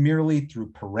 not merely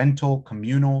through parental,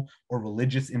 communal, or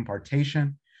religious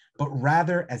impartation, but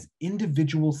rather as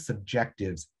individual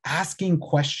subjectives, asking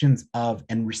questions of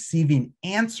and receiving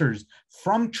answers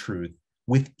from truth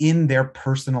within their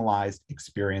personalized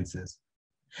experiences.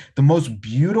 The most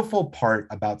beautiful part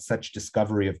about such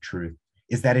discovery of truth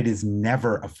is that it is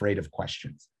never afraid of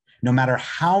questions, no matter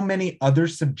how many other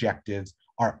subjectives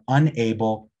are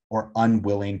unable or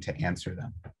unwilling to answer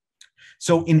them.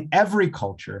 So in every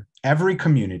culture, every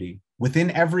community,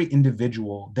 within every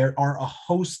individual, there are a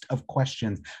host of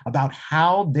questions about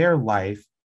how their life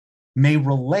may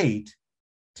relate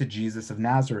to Jesus of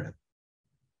Nazareth.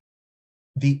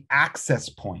 The access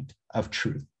point of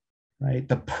truth, right?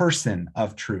 The person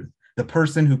of truth, the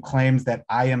person who claims that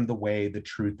I am the way, the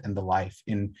truth, and the life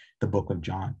in the book of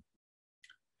John.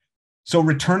 So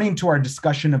returning to our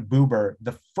discussion of Buber,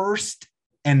 the first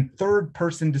and third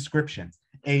person descriptions,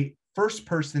 a first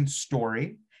person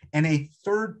story and a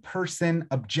third person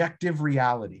objective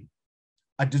reality.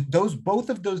 Both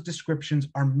of those descriptions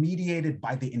are mediated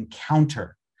by the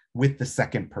encounter with the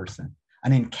second person,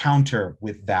 an encounter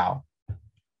with thou.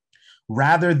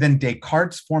 Rather than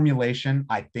Descartes' formulation,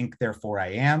 I think, therefore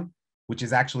I am, which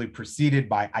is actually preceded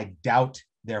by I doubt,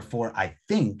 therefore I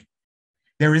think,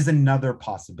 there is another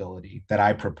possibility that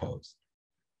I propose.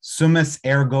 Sumus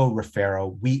ergo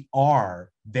refero, we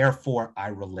are, therefore I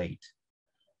relate.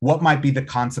 What might be the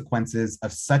consequences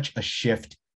of such a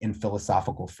shift in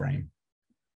philosophical frame?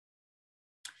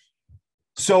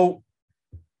 So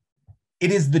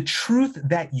it is the truth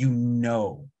that you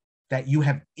know, that you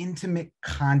have intimate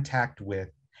contact with,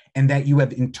 and that you have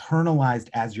internalized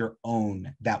as your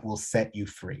own that will set you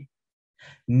free.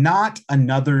 Not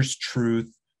another's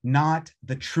truth, not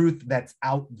the truth that's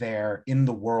out there in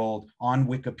the world on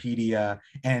Wikipedia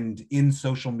and in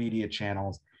social media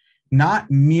channels, not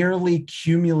merely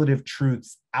cumulative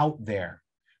truths out there,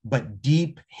 but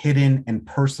deep, hidden, and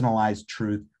personalized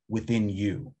truth within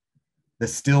you. The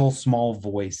still small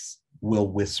voice will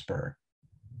whisper.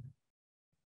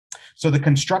 So the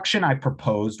construction I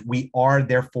proposed, we are,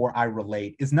 therefore I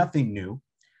relate, is nothing new,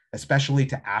 especially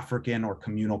to African or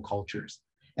communal cultures.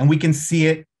 And we can see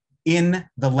it in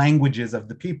the languages of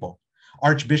the people.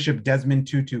 Archbishop Desmond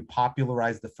Tutu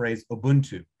popularized the phrase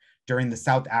Ubuntu during the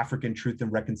South African Truth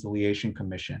and Reconciliation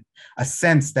Commission, a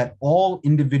sense that all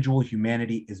individual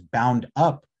humanity is bound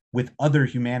up with other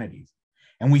humanities.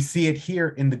 And we see it here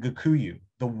in the Gikuyu,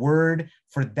 the word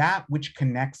for that which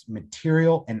connects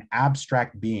material and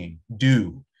abstract being,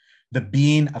 do, the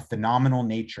being of phenomenal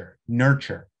nature,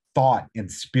 nurture, thought,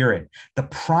 and spirit, the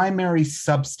primary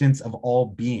substance of all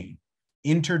being,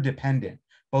 interdependent,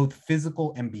 both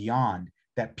physical and beyond,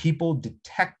 that people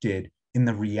detected in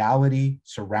the reality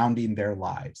surrounding their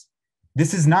lives.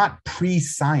 This is not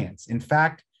pre-science. In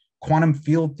fact, quantum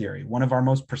field theory, one of our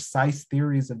most precise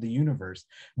theories of the universe,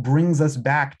 brings us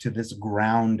back to this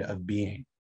ground of being,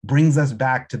 brings us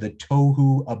back to the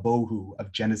tohu abohu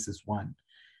of Genesis 1.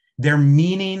 Their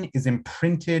meaning is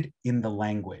imprinted in the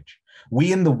language.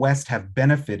 We in the West have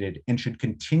benefited and should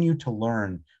continue to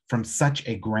learn from such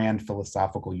a grand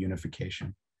philosophical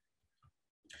unification.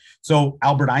 So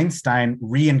Albert Einstein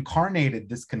reincarnated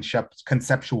this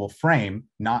conceptual frame,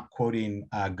 not quoting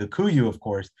Gikuyu, of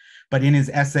course, but in his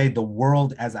essay, The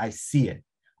World as I See It,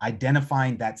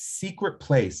 identifying that secret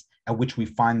place at which we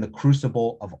find the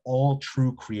crucible of all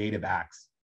true creative acts.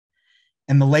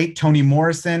 And the late Toni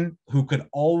Morrison, who could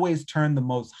always turn the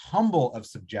most humble of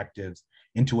subjectives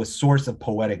into a source of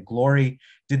poetic glory,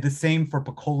 did the same for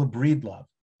Pecola Breedlove,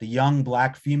 the young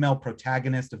Black female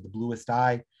protagonist of The Bluest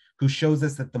Eye, who shows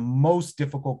us that the most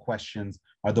difficult questions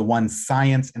are the ones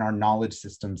science and our knowledge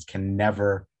systems can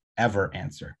never, ever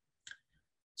answer.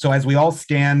 So as we all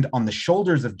stand on the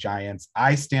shoulders of giants,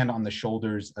 I stand on the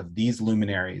shoulders of these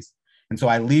luminaries. And so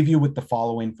I leave you with the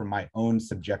following from my own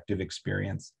subjective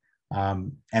experience.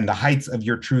 And the heights of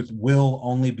your truth will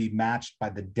only be matched by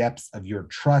the depths of your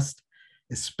trust,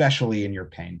 especially in your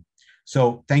pain.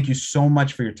 So thank you so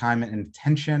much for your time and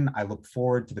attention. I look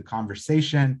forward to the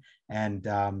conversation and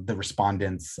the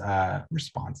respondents'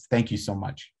 response. Thank you so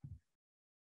much.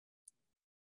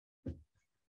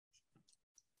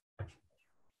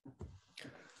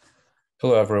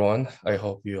 Hello, everyone. I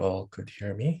hope you all could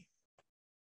hear me.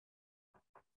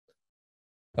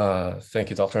 Thank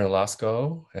you, Dr.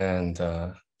 Nolasco, and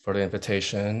for the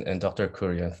invitation, and Dr.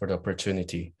 Kurian for the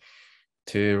opportunity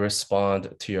to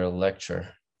respond to your lecture.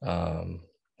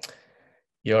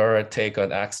 Your take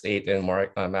on Acts 8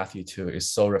 and Matthew 2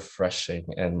 is so refreshing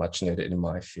and much needed in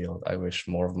my field. I wish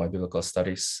more of my biblical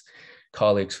studies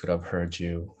colleagues could have heard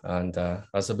you. And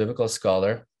as a biblical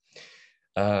scholar,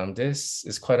 this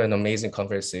is quite an amazing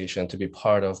conversation to be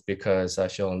part of, because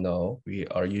as you all know, we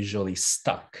are usually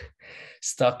stuck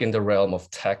in the realm of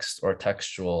text or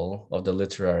textual, of the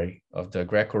literary, of the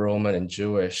Greco-Roman and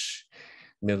Jewish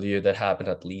milieu that happened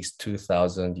at least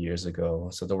 2,000 years ago.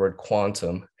 So the word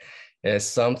quantum is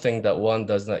something that one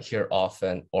does not hear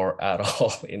often or at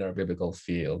all in our biblical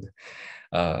field.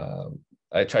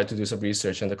 I tried to do some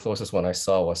research, and the closest one I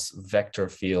saw was vector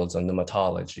fields and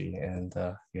pneumatology, and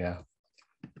yeah.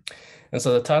 And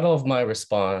so the title of my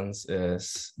response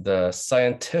is "The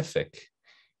Scientific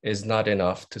is Not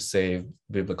Enough to Save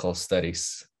Biblical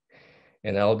Studies."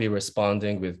 And I'll be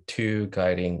responding with two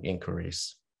guiding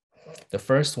inquiries. The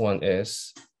first one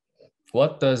is,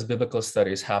 what does biblical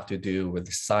studies have to do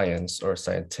with science or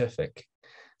scientific?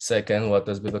 Second, what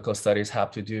does biblical studies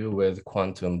have to do with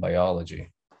quantum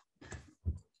biology?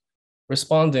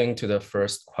 Responding to the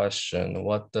first question,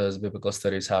 what does biblical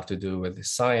studies have to do with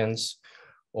science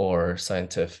or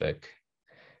scientific?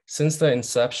 Since the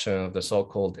inception of the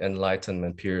so-called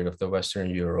Enlightenment period of the Western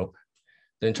Europe,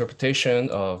 the interpretation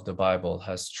of the Bible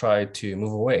has tried to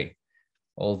move away,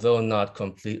 although not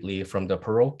completely, from the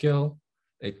parochial,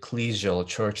 ecclesial,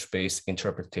 church-based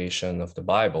interpretation of the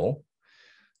Bible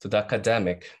to the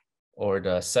academic or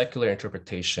the secular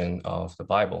interpretation of the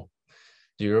Bible.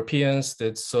 The Europeans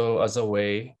did so as a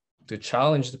way to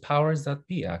challenge the powers that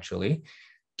be, actually,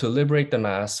 to liberate the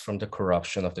mass from the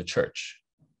corruption of the church.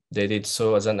 They did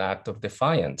so as an act of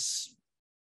defiance.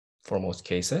 For most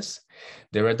cases,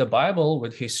 they read the Bible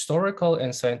with historical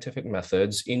and scientific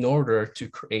methods in order to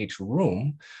create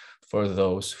room for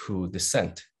those who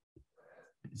dissent.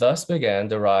 Thus began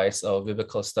the rise of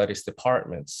biblical studies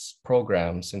departments,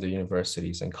 programs in the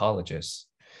universities and colleges.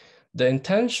 The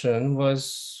intention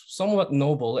was somewhat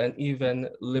noble and even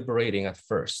liberating at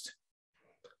first.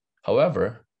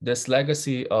 However, this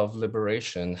legacy of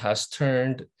liberation has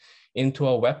turned into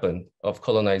a weapon of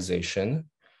colonization,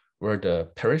 where the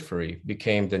periphery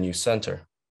became the new center.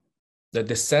 The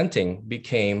dissenting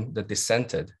became the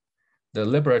dissented. The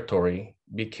liberatory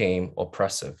became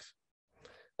oppressive.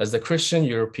 As the Christian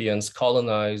Europeans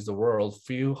colonized the world a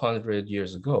few hundred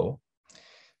years ago,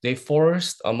 they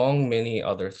forced, among many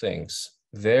other things,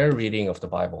 their reading of the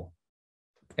Bible,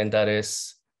 and that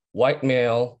is white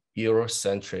male,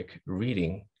 Eurocentric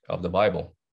reading of the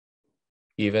Bible.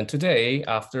 Even today,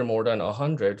 after more than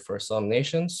 100 for some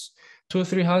nations,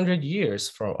 200-300 years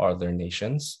from other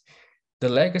nations, the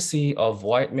legacy of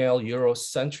white male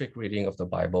Eurocentric reading of the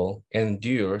Bible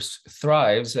endures,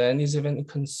 thrives, and is even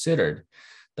considered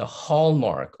the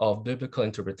hallmark of biblical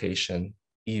interpretation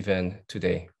even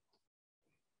today.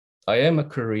 I am a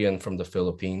Korean from the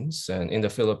Philippines, and in the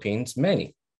Philippines,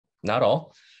 many, not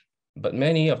all, but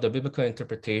many of the biblical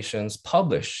interpretations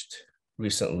published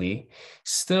recently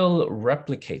still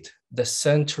replicate the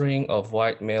centering of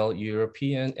white male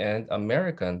European and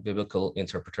American biblical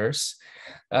interpreters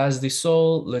as the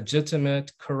sole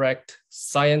legitimate, correct,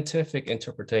 scientific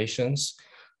interpretations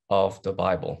of the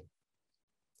Bible.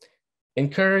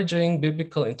 Encouraging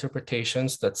biblical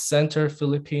interpretations that center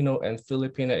Filipino and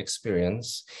Filipina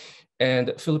experience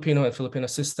and Filipino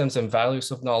systems and values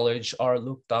of knowledge are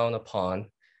looked down upon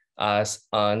as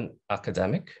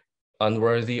unacademic,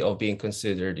 unworthy of being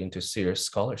considered into serious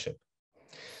scholarship.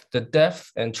 The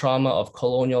depth and trauma of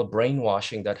colonial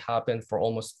brainwashing that happened for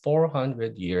almost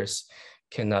 400 years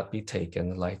cannot be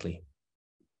taken lightly.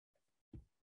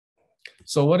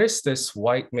 So what is this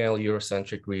white male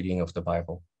Eurocentric reading of the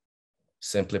Bible?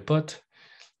 Simply put,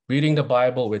 reading the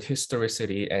Bible with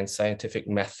historicity and scientific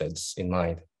methods in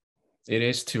mind. It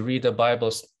is to read the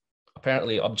Bible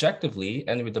apparently objectively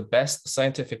and with the best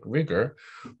scientific rigor,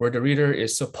 where the reader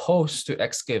is supposed to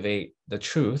excavate the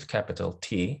truth, capital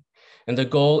T, and the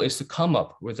goal is to come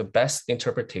up with the best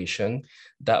interpretation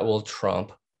that will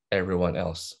trump everyone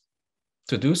else.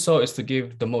 To do so is to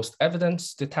give the most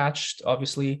evidence, detached,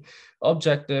 obviously,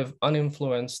 objective,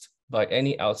 uninfluenced by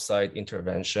any outside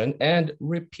intervention, and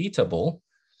repeatable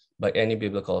by any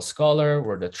biblical scholar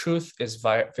where the truth is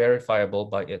verifiable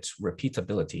by its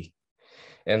repeatability.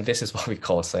 And this is what we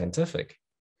call scientific.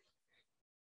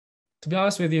 To be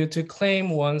honest with you, to claim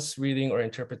one's reading or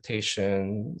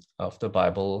interpretation of the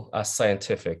Bible as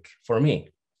scientific, for me,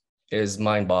 is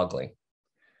mind-boggling.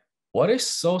 What is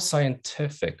so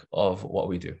scientific of what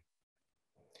we do?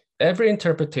 Every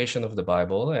interpretation of the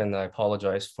Bible, and I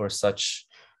apologize for such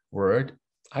word,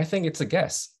 I think it's a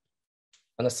guess,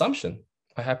 an assumption,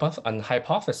 an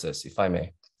hypothesis, if I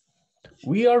may.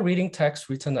 We are reading texts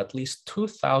written at least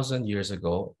 2,000 years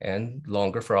ago and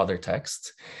longer for other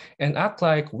texts, and act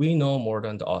like we know more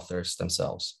than the authors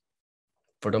themselves.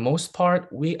 For the most part,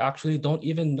 we actually don't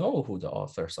even know who the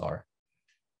authors are.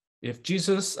 If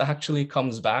Jesus actually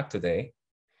comes back today,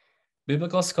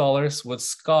 biblical scholars would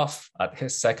scoff at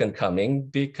his second coming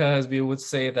because we would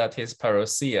say that his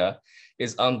parousia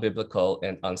is unbiblical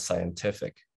and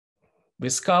unscientific. We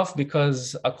scoff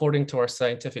because, according to our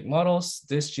scientific models,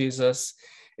 this Jesus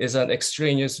is an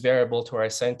extraneous variable to our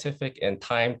scientific and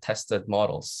time-tested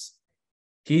models.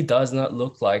 He does not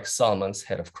look like Solomon's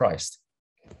head of Christ.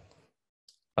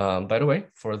 By the way,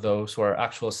 for those who are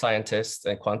actual scientists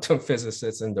and quantum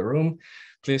physicists in the room,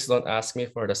 please don't ask me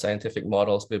for the scientific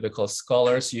models biblical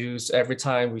scholars use every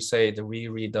time we say that we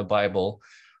read the Bible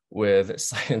with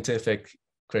scientific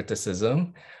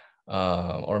criticism.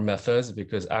 Or methods,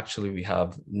 because actually we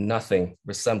have nothing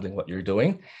resembling what you're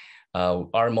doing.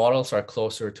 Our models are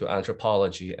closer to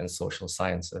anthropology and social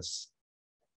sciences.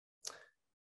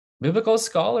 Biblical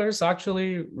scholars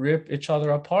actually rip each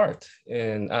other apart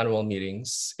in annual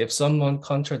meetings if someone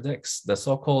contradicts the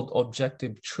so-called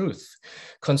objective truth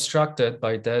constructed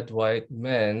by dead white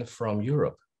men from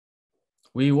Europe.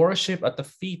 We worship at the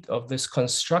feet of this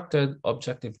constructed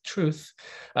objective truth,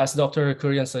 as Dr.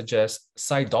 Kurian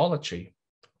suggests, idolatry,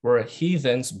 where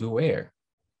heathens beware.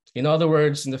 In other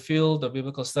words, in the field of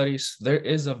biblical studies, there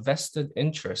is a vested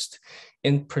interest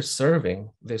in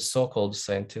preserving this so-called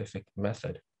scientific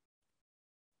method.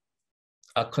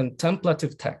 A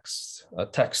contemplative text, a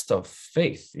text of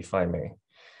faith, if I may,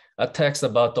 a text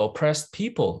about the oppressed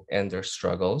people and their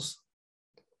struggles,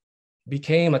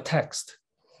 became a text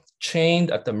chained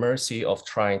at the mercy of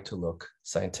trying to look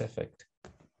scientific.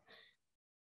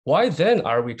 Why then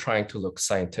are we trying to look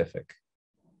scientific?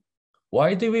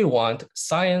 Why do we want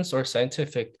science or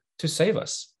scientific to save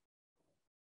us?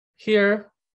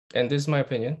 Here, and this is my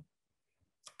opinion,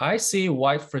 I see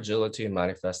white fragility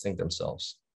manifesting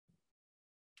themselves.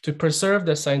 To preserve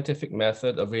the scientific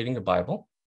method of reading the Bible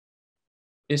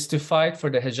is to fight for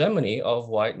the hegemony of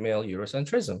white male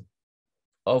Eurocentrism,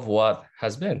 of what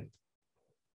has been.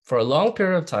 For a long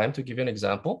period of time, to give you an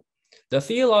example, the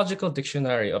Theological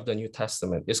Dictionary of the New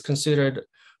Testament is considered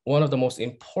one of the most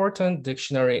important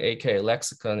dictionary, aka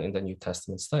lexicon, in the New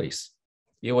Testament studies.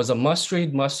 It was a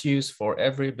must-read, must-use for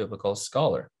every biblical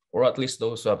scholar, or at least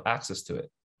those who have access to it.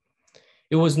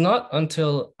 It was not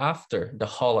until after the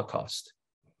Holocaust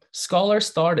scholars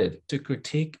started to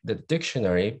critique the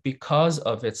dictionary because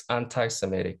of its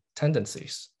anti-Semitic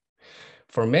tendencies.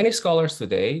 For many scholars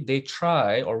today, they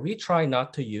try or retry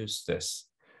not to use this.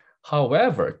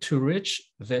 However, to reach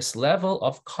this level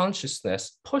of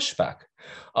consciousness pushback,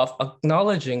 of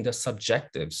acknowledging the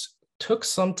subjectives, took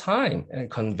some time and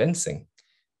convincing.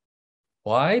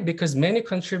 Why? Because many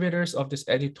contributors of this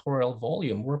editorial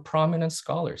volume were prominent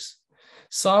scholars.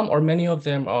 Some or many of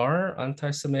them are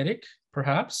anti-Semitic,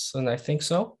 perhaps, and I think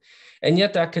so. And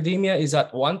yet academia is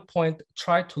at one point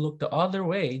tried to look the other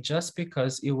way just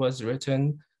because it was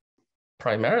written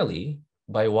primarily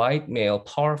by white male,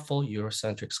 powerful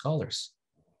Eurocentric scholars.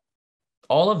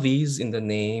 All of these in the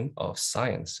name of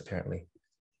science, apparently.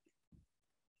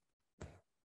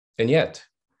 And yet,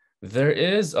 there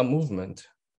is a movement,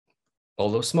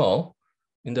 although small,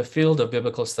 in the field of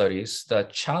biblical studies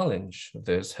that challenge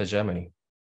this hegemony.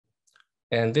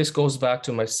 And this goes back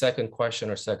to my second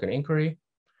question or second inquiry.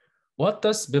 What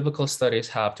does biblical studies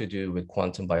have to do with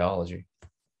quantum biology?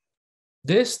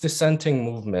 This dissenting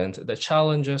movement that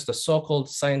challenges the so-called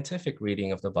scientific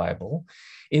reading of the Bible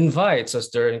invites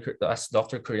us, as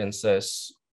Dr. Kurian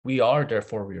says, we are,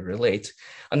 therefore we relate,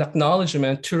 an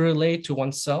acknowledgement to relate to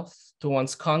oneself, to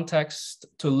one's context,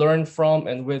 to learn from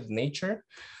and with nature,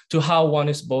 to how one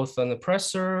is both an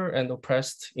oppressor and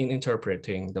oppressed in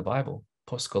interpreting the Bible,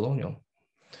 post-colonial.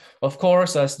 Of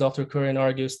course, as Dr. Kurian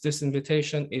argues, this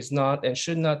invitation is not and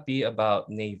should not be about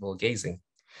navel gazing.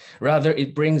 Rather,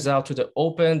 it brings out to the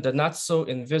open, the not so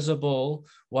invisible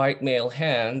white male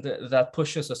hand that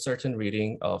pushes a certain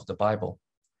reading of the Bible.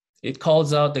 It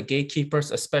calls out the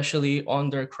gatekeepers, especially on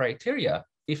their criteria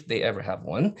if they ever have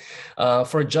one,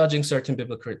 for judging certain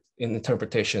biblical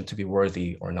interpretation to be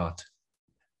worthy or not.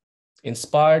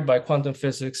 Inspired by quantum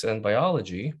physics and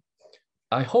biology,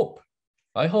 I hope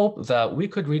that we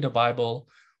could read the Bible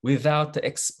without the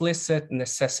explicit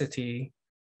necessity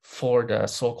for the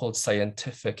so-called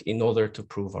scientific in order to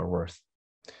prove our worth.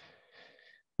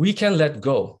 We can let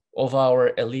go of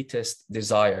our elitist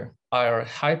desire, our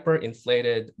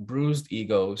hyper-inflated, bruised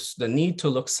egos, the need to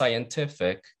look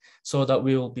scientific so that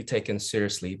we will be taken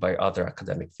seriously by other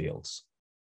academic fields.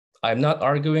 I'm not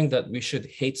arguing that we should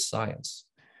hate science.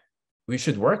 We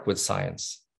should work with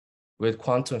science, with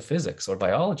quantum physics or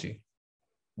biology,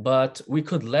 but we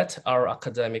could let our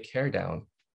academic hair down,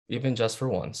 even just for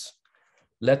once.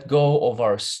 Let go of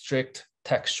our strict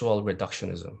textual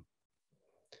reductionism.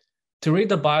 To read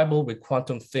the Bible with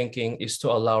quantum thinking is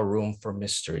to allow room for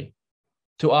mystery,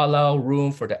 to allow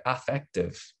room for the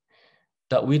affective,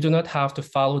 that we do not have to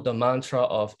follow the mantra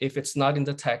of if it's not in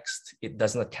the text, it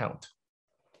does not count.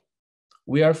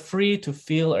 We are free to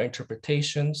feel our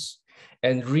interpretations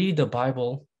and read the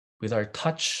Bible with our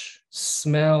touch,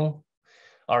 smell,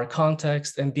 our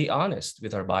context, and be honest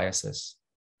with our biases.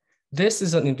 This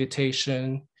is an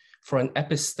invitation for an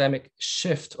epistemic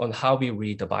shift on how we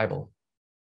read the Bible.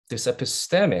 This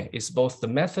episteme is both the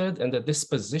method and the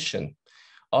disposition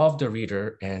of the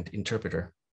reader and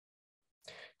interpreter.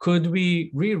 Could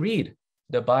we reread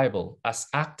the Bible as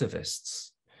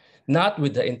activists, not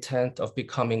with the intent of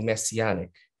becoming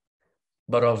messianic,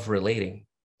 but of relating,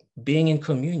 being in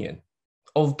communion,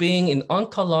 of being in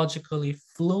ontologically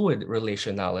fluid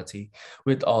relationality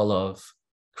with all of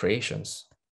creations?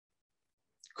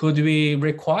 Could we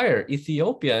require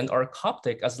Ethiopian or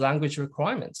Coptic as language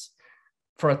requirements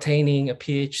for attaining a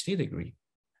PhD degree?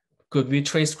 Could we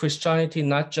trace Christianity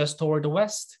not just toward the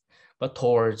West, but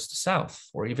towards the South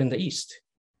or even the East?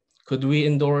 Could we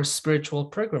endorse spiritual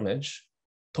pilgrimage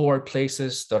toward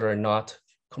places that are not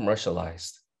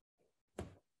commercialized?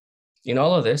 In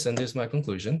all of this, and this is my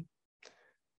conclusion,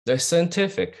 the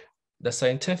scientific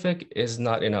is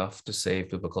not enough to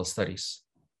save biblical studies.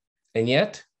 And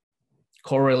yet,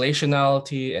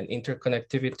 correlationality and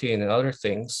interconnectivity and other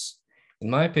things, in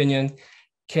my opinion,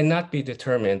 cannot be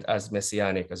determined as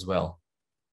messianic as well.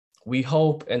 We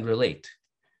hope and relate.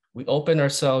 We open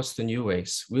ourselves to new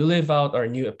ways. We live out our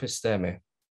new episteme.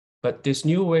 But these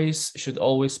new ways should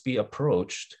always be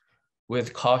approached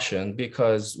with caution,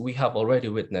 because we have already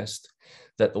witnessed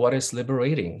that what is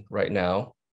liberating right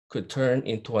now could turn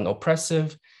into an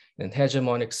oppressive and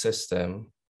hegemonic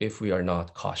system if we are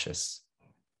not cautious.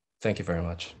 Thank you very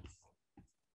much.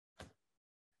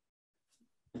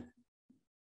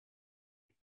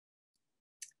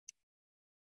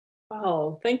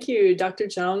 Wow, thank you, Dr.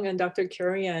 Jeong and Dr.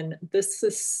 Kurian. This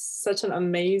is such an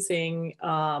amazing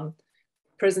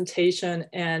presentation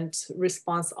and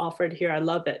response offered here. I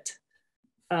love it.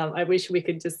 I wish we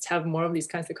could just have more of these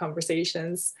kinds of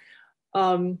conversations.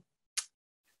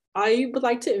 I would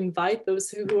like to invite those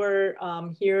who are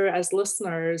here as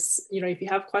listeners, if you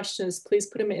have questions, please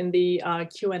put them in the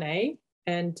Q&A,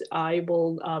 and I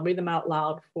will read them out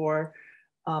loud for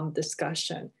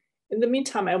discussion. In the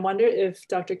meantime, I wonder if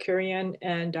Dr. Kurian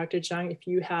and Dr. Jeong, if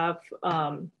you have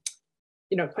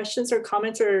questions or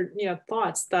comments or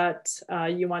thoughts that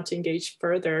you want to engage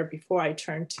further before I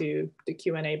turn to the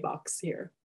Q&A box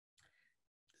here.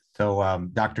 So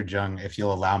Dr. Jeong, if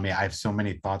you'll allow me, I have so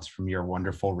many thoughts from your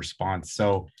wonderful response.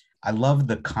 So I love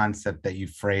the concept that you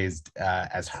phrased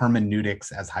as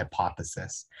hermeneutics as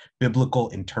hypothesis, biblical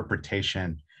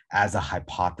interpretation as a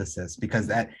hypothesis, because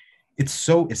it's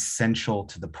so essential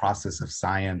to the process of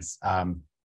science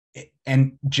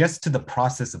and just to the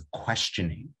process of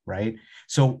questioning, right?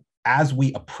 So as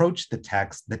we approach the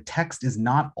text is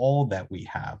not all that we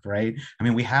have, right? I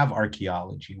mean, we have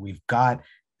archaeology, we've got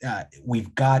the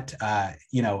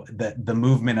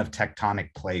movement of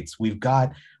tectonic plates, we've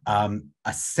got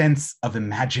a sense of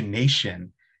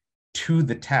imagination to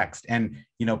the text, and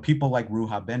people like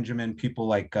Ruha Benjamin, people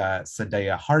like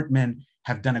Sadaya Hartman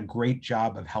have done a great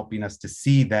job of helping us to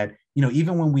see that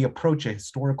even when we approach a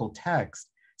historical text,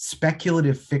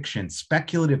 speculative fiction,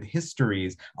 speculative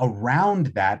histories around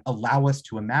that allow us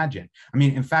to imagine. I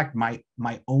mean, in fact, my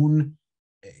own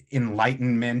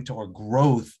enlightenment or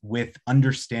growth with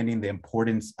understanding the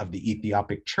importance of the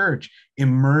Ethiopic church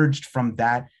emerged from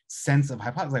that sense of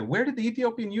hypothesis. Like, where did the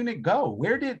Ethiopian eunuch go?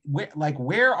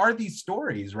 Where are these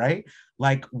stories, right?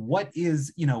 Like, what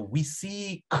is, we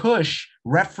see Cush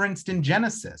referenced in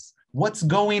Genesis. What's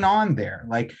going on there?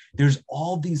 Like, there's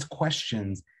all these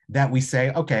questions that we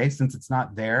say, okay, since it's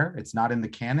not there, it's not in the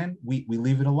canon, we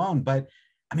leave it alone. But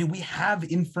I mean, we have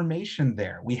information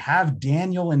there. We have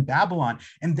Daniel in Babylon.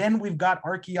 And then we've got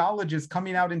archaeologists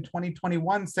coming out in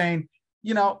 2021 saying,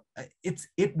 you know,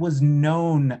 it was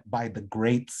known by the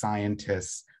great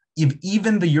scientists,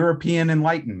 even the European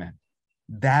Enlightenment,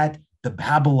 that the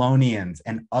Babylonians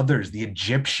and others, the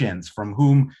Egyptians, from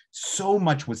whom so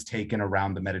much was taken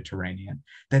around the Mediterranean,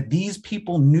 that these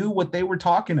people knew what they were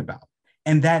talking about.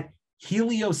 And that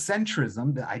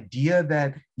heliocentrism, the idea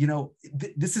that, you know,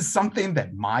 this is something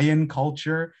that Mayan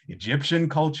culture, Egyptian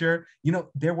culture, you know,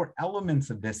 there were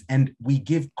elements of this. And we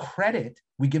give credit,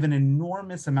 we give an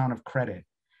enormous amount of credit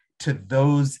to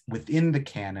those within the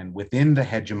canon, within the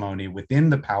hegemony,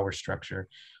 within the power structure,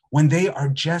 when they are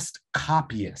just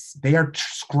copyists. They are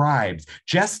scribes,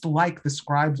 just like the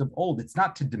scribes of old. It's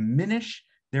not to diminish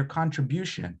their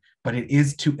contribution, but it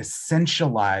is to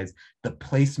essentialize the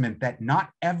placement that not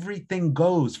everything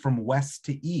goes from west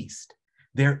to east.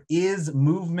 There is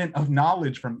movement of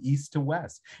knowledge from east to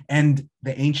west. And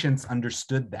the ancients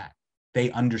understood that. They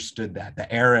understood that.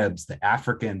 The Arabs, the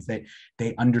Africans,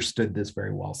 they understood this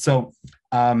very well. So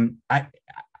I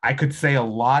could say a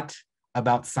lot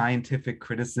about scientific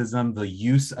criticism, the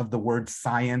use of the word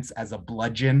science as a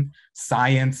bludgeon.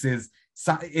 Science is,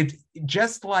 it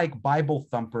just like Bible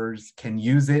thumpers can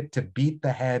use it to beat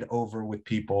the head over with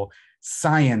people,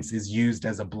 science is used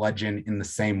as a bludgeon in the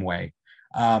same way.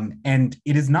 And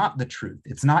it is not the truth.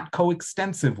 It's not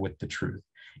coextensive with the truth.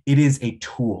 It is a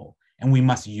tool, and we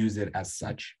must use it as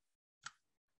such.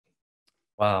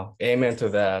 Wow, amen to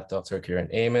that, Dr. Kurian.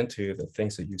 Amen to the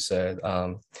things that you said.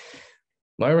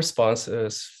 My response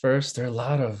is, first, there are a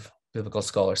lot of biblical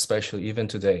scholars, especially even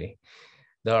today,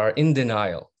 that are in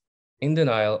denial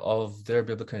of their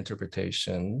biblical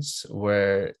interpretations,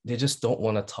 where they just don't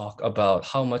want to talk about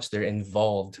how much they're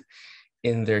involved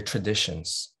in their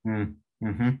traditions.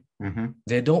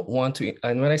 They don't want to,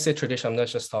 and when I say tradition, I'm not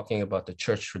just talking about the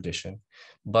church tradition,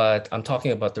 but I'm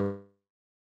talking about the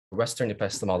Western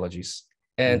epistemologies.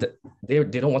 And they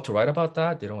don't want to write about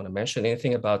that. They don't want to mention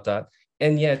anything about that.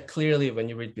 And yet, clearly, when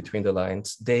you read between the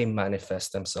lines, they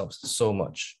manifest themselves so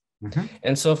much.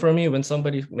 And so for me, when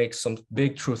somebody makes some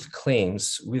big truth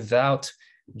claims without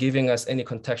giving us any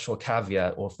contextual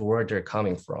caveat of where they're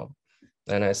coming from,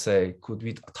 and I say, could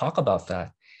we talk about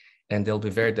that? And they'll be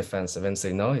very defensive and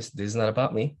say, no, this is not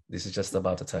about me. This is just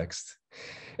about the text.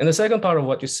 And the second part of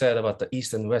what you said about the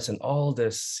East and West and all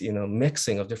this, you know,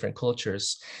 mixing of different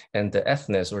cultures and the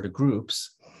ethnies or the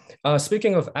groups.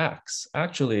 Speaking of Acts,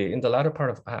 actually, in the latter part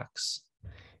of Acts,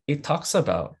 it talks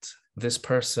about this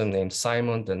person named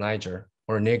Simon the Niger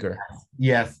or Nigger.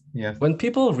 Yes, yes. When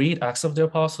people read Acts of the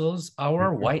Apostles,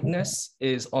 our whiteness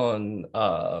is on,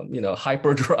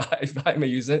 hyperdrive, if I may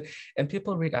use it. And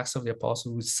people read Acts of the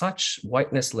Apostles with such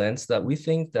whiteness lens that we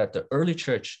think that the early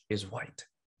church is white.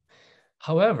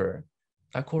 However,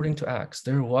 according to Acts,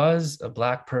 there was a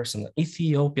Black person,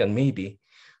 Ethiopian maybe,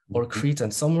 or Cretan,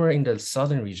 somewhere in the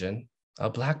southern region, a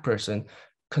Black person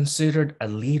considered a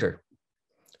leader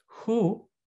who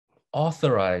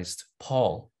authorized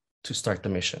Paul to start the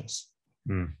missions.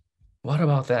 What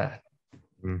about that?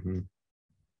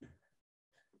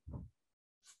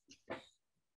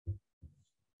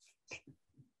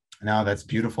 No, that's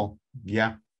beautiful.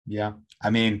 Yeah. I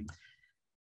mean,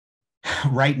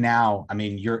 right now, I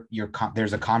mean,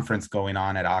 there's a conference going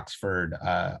on at Oxford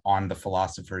on the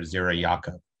philosopher Zera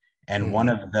Yacob. And one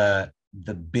of the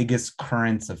biggest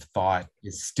currents of thought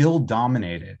is still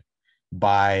dominated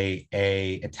by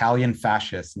an Italian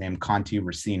fascist named Conte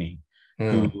Rossini,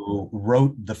 who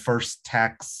wrote the first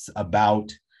texts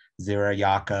about Zera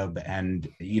Yacob, and,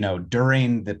 you know,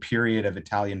 during the period of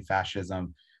Italian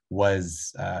fascism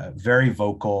was very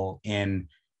vocal in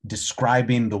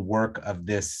describing the work of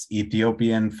this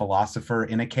Ethiopian philosopher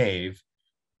in a cave,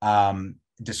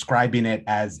 describing it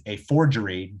as a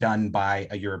forgery done by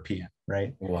a European,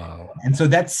 right? Wow. And so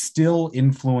that still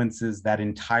influences that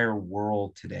entire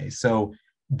world today. So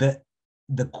the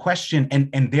question,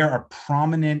 and there are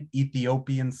prominent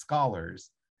Ethiopian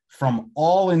scholars from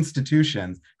all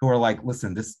institutions who are like,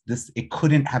 listen, this it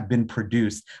couldn't have been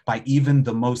produced by even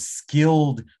the most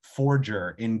skilled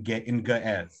forger in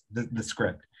Ge'ez, the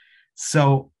script.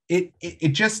 So it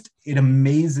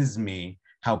amazes me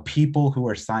how people who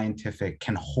are scientific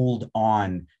can hold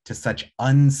on to such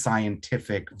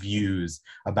unscientific views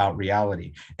about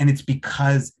reality. And it's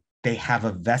because they have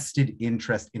a vested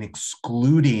interest in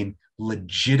excluding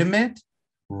legitimate,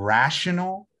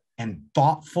 rational, and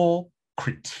thoughtful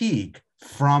critique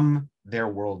from their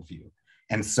worldview.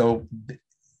 And so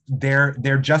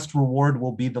their just reward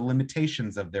will be the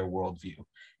limitations of their worldview.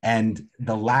 and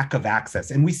the lack of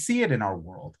access. And we see it in our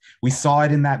world. We saw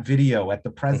it in that video at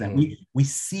the present. We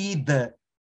see the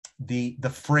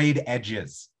frayed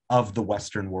edges of the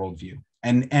Western worldview.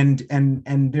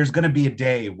 And there's going to be a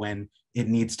day when it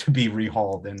needs to be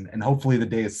rehauled, and hopefully the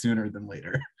day is sooner than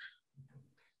later.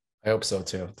 I hope so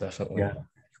too, definitely. Yeah.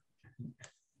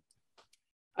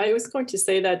 I was going to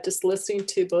say that just listening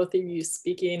to both of you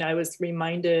speaking, I was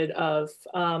reminded of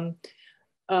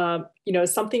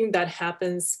something that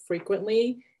happens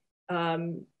frequently,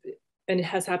 and it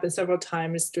has happened several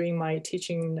times during my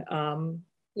teaching,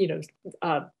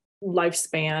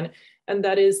 lifespan, and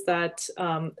that is that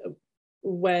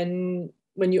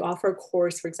when you offer a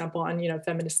course, for example, on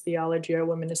feminist theology or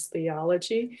womanist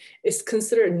theology, it's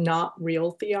considered not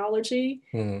real theology,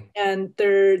 and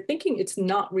they're thinking it's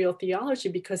not real theology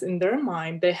because in their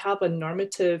mind they have a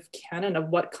normative canon of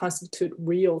what constitutes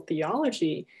real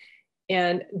theology.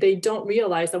 And they don't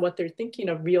realize that what they're thinking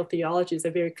of real theology is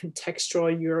a very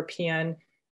contextual European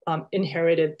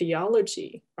inherited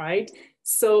theology, right?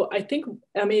 So I think,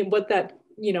 what that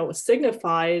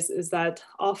signifies is that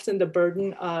often the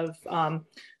burden of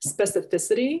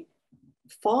specificity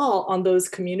fall on those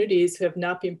communities who have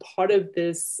not been part of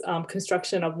this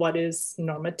construction of what is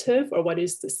normative or what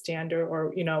is the standard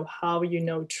or how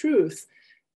truth,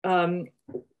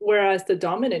 whereas the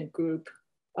dominant group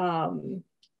in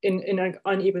an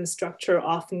uneven structure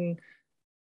often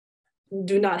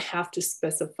do not have to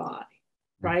specify,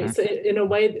 right? So in a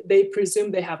way, they presume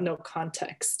they have no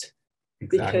context.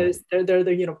 Exactly. Because they're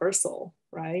the universal,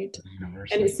 right?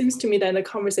 And it seems to me that in the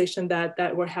conversation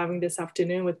that we're having this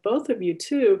afternoon with both of you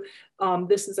too,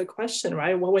 this is a question,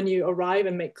 right? Well, when you arrive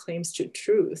and make claims to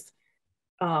truth,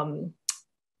 how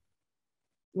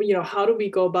do we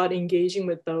go about engaging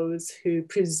with those who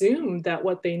presume that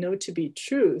what they know to be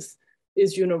truth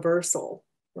is universal,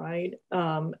 right?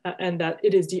 And that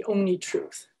it is the only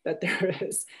truth that there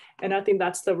is. And I think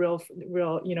that's the real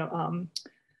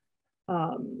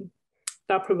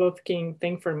thought-provoking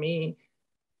thing for me.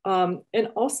 And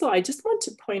also, I just want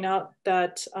to point out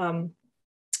that,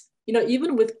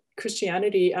 even with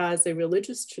Christianity as a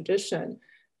religious tradition,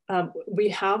 we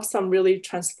have some really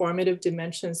transformative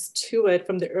dimensions to it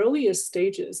from the earliest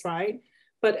stages, right?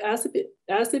 But as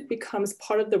it becomes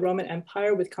part of the Roman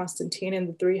Empire with Constantine in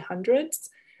the 300s,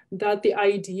 that the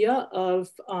idea of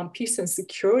peace and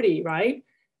security, right,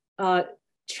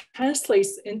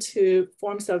 translates into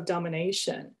forms of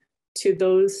domination to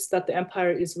those that the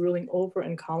empire is ruling over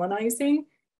and colonizing.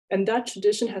 And that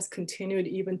tradition has continued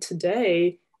even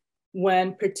today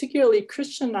when particularly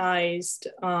Christianized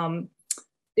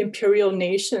imperial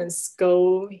nations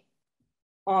go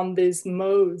on these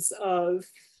modes of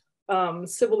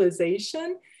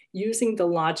civilization using the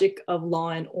logic of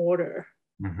law and order.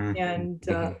 And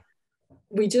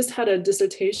we just had a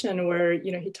dissertation where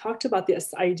he talked about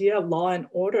this idea of law and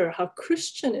order, how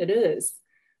Christian it is,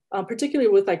 particularly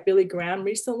with like Billy Graham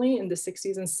recently in the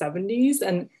 60s and 70s,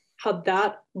 and how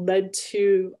that led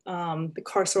to the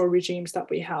carceral regimes that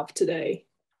we have today.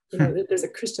 There's a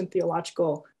Christian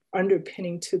theological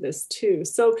underpinning to this too.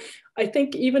 So I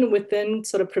think even within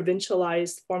sort of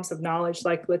provincialized forms of knowledge,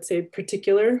 like let's say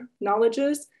particular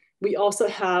knowledges, we also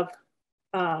have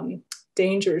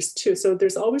dangers too. So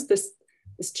there's always this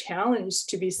challenge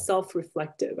to be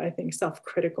self-reflective, I think,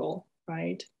 self-critical,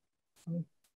 right?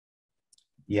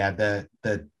 Yeah, the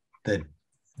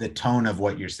tone of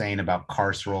what you're saying about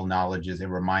carceral knowledges, it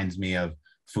reminds me of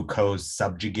Foucault's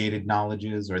subjugated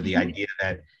knowledges, or the idea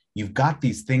that you've got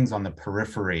these things on the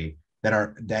periphery that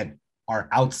are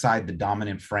outside the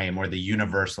dominant frame or the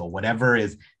universal, whatever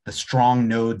is the strong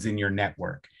nodes in your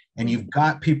network. And you've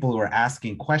got people who are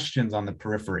asking questions on the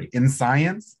periphery in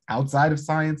science, outside of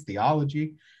science,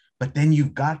 theology. But then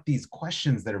you've got these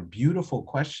questions that are beautiful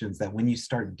questions that when you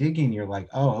start digging, you're like,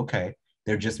 oh, okay,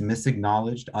 they're just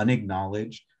misacknowledged,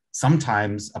 unacknowledged,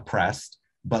 sometimes oppressed.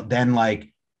 But then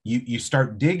like you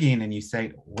start digging and you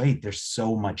say, wait, there's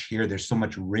so much here. There's so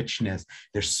much richness.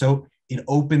 It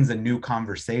opens a new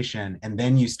conversation. And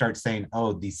then you start saying,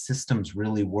 oh, these systems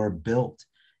really were built.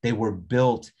 They were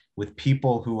built with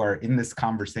people who are in this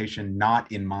conversation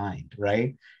not in mind,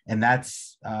 right? And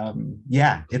that's,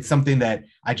 it's something that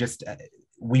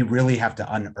we really have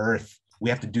to unearth. We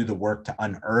have to do the work to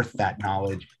unearth that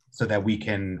knowledge so that we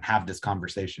can have this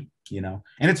conversation, And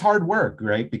it's hard work,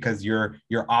 right? Because you're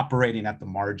operating at the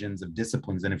margins of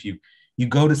disciplines. And if you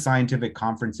go to scientific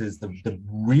conferences, the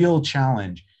real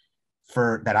challenge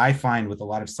that I find with a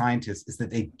lot of scientists is that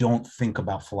they don't think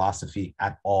about philosophy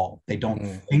at all. They don't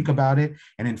think about it.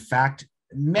 And in fact,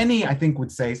 many, I think,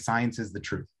 would say science is the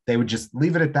truth. They would just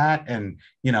leave it at that. And,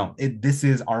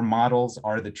 our models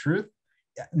are the truth.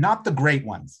 not the great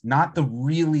ones, not the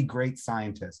really great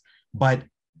scientists, but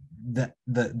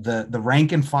the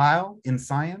rank and file in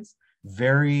science,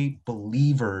 very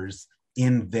believers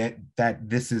in that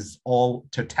this is all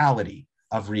totality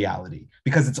of reality,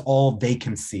 because it's all they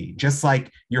can see. Just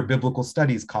like your biblical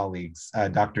studies colleagues,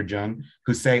 Dr. Jeong,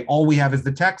 who say all we have is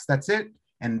the text, that's it.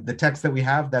 And the text that we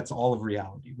have, that's all of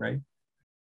reality, right?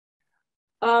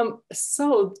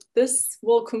 So this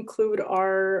will conclude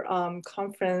our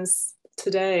conference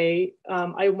today.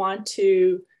 I want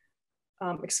to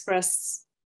express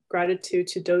gratitude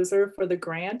to Dozer for the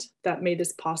grant that made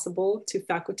this possible, to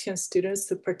faculty and students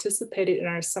who participated in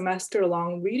our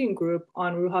semester-long reading group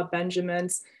on Ruha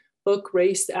Benjamin's book,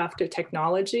 Race After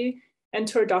Technology, and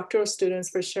to our doctoral students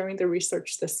for sharing their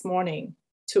research this morning.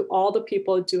 To all the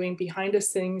people doing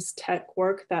behind-the-scenes tech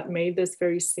work that made this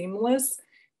very seamless,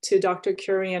 to Dr.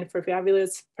 Kurian for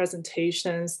fabulous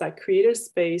presentations that created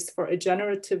space for a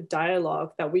generative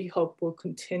dialogue that we hope will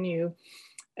continue.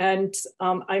 And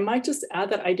I might just add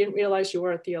that I didn't realize you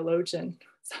were a theologian.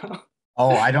 So.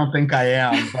 Oh, I don't think I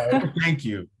am, but thank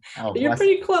you. Oh, you're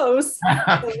pretty close.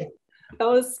 That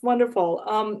was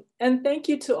wonderful. And thank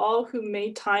you to all who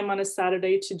made time on a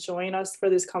Saturday to join us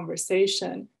for this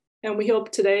conversation. And we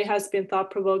hope today has been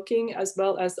thought-provoking, as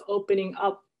well as opening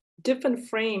up different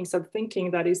frames of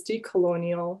thinking that is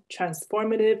decolonial,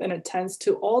 transformative, and attends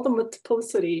to all the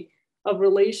multiplicity of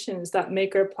relations that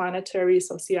make our planetary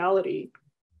sociality,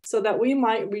 so that we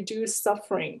might reduce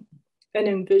suffering and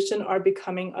envision our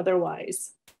becoming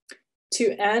otherwise.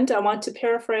 To end, I want to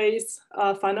paraphrase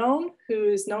Fanon, who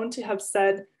is known to have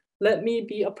said, "Let me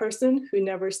be a person who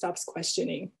never stops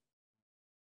questioning."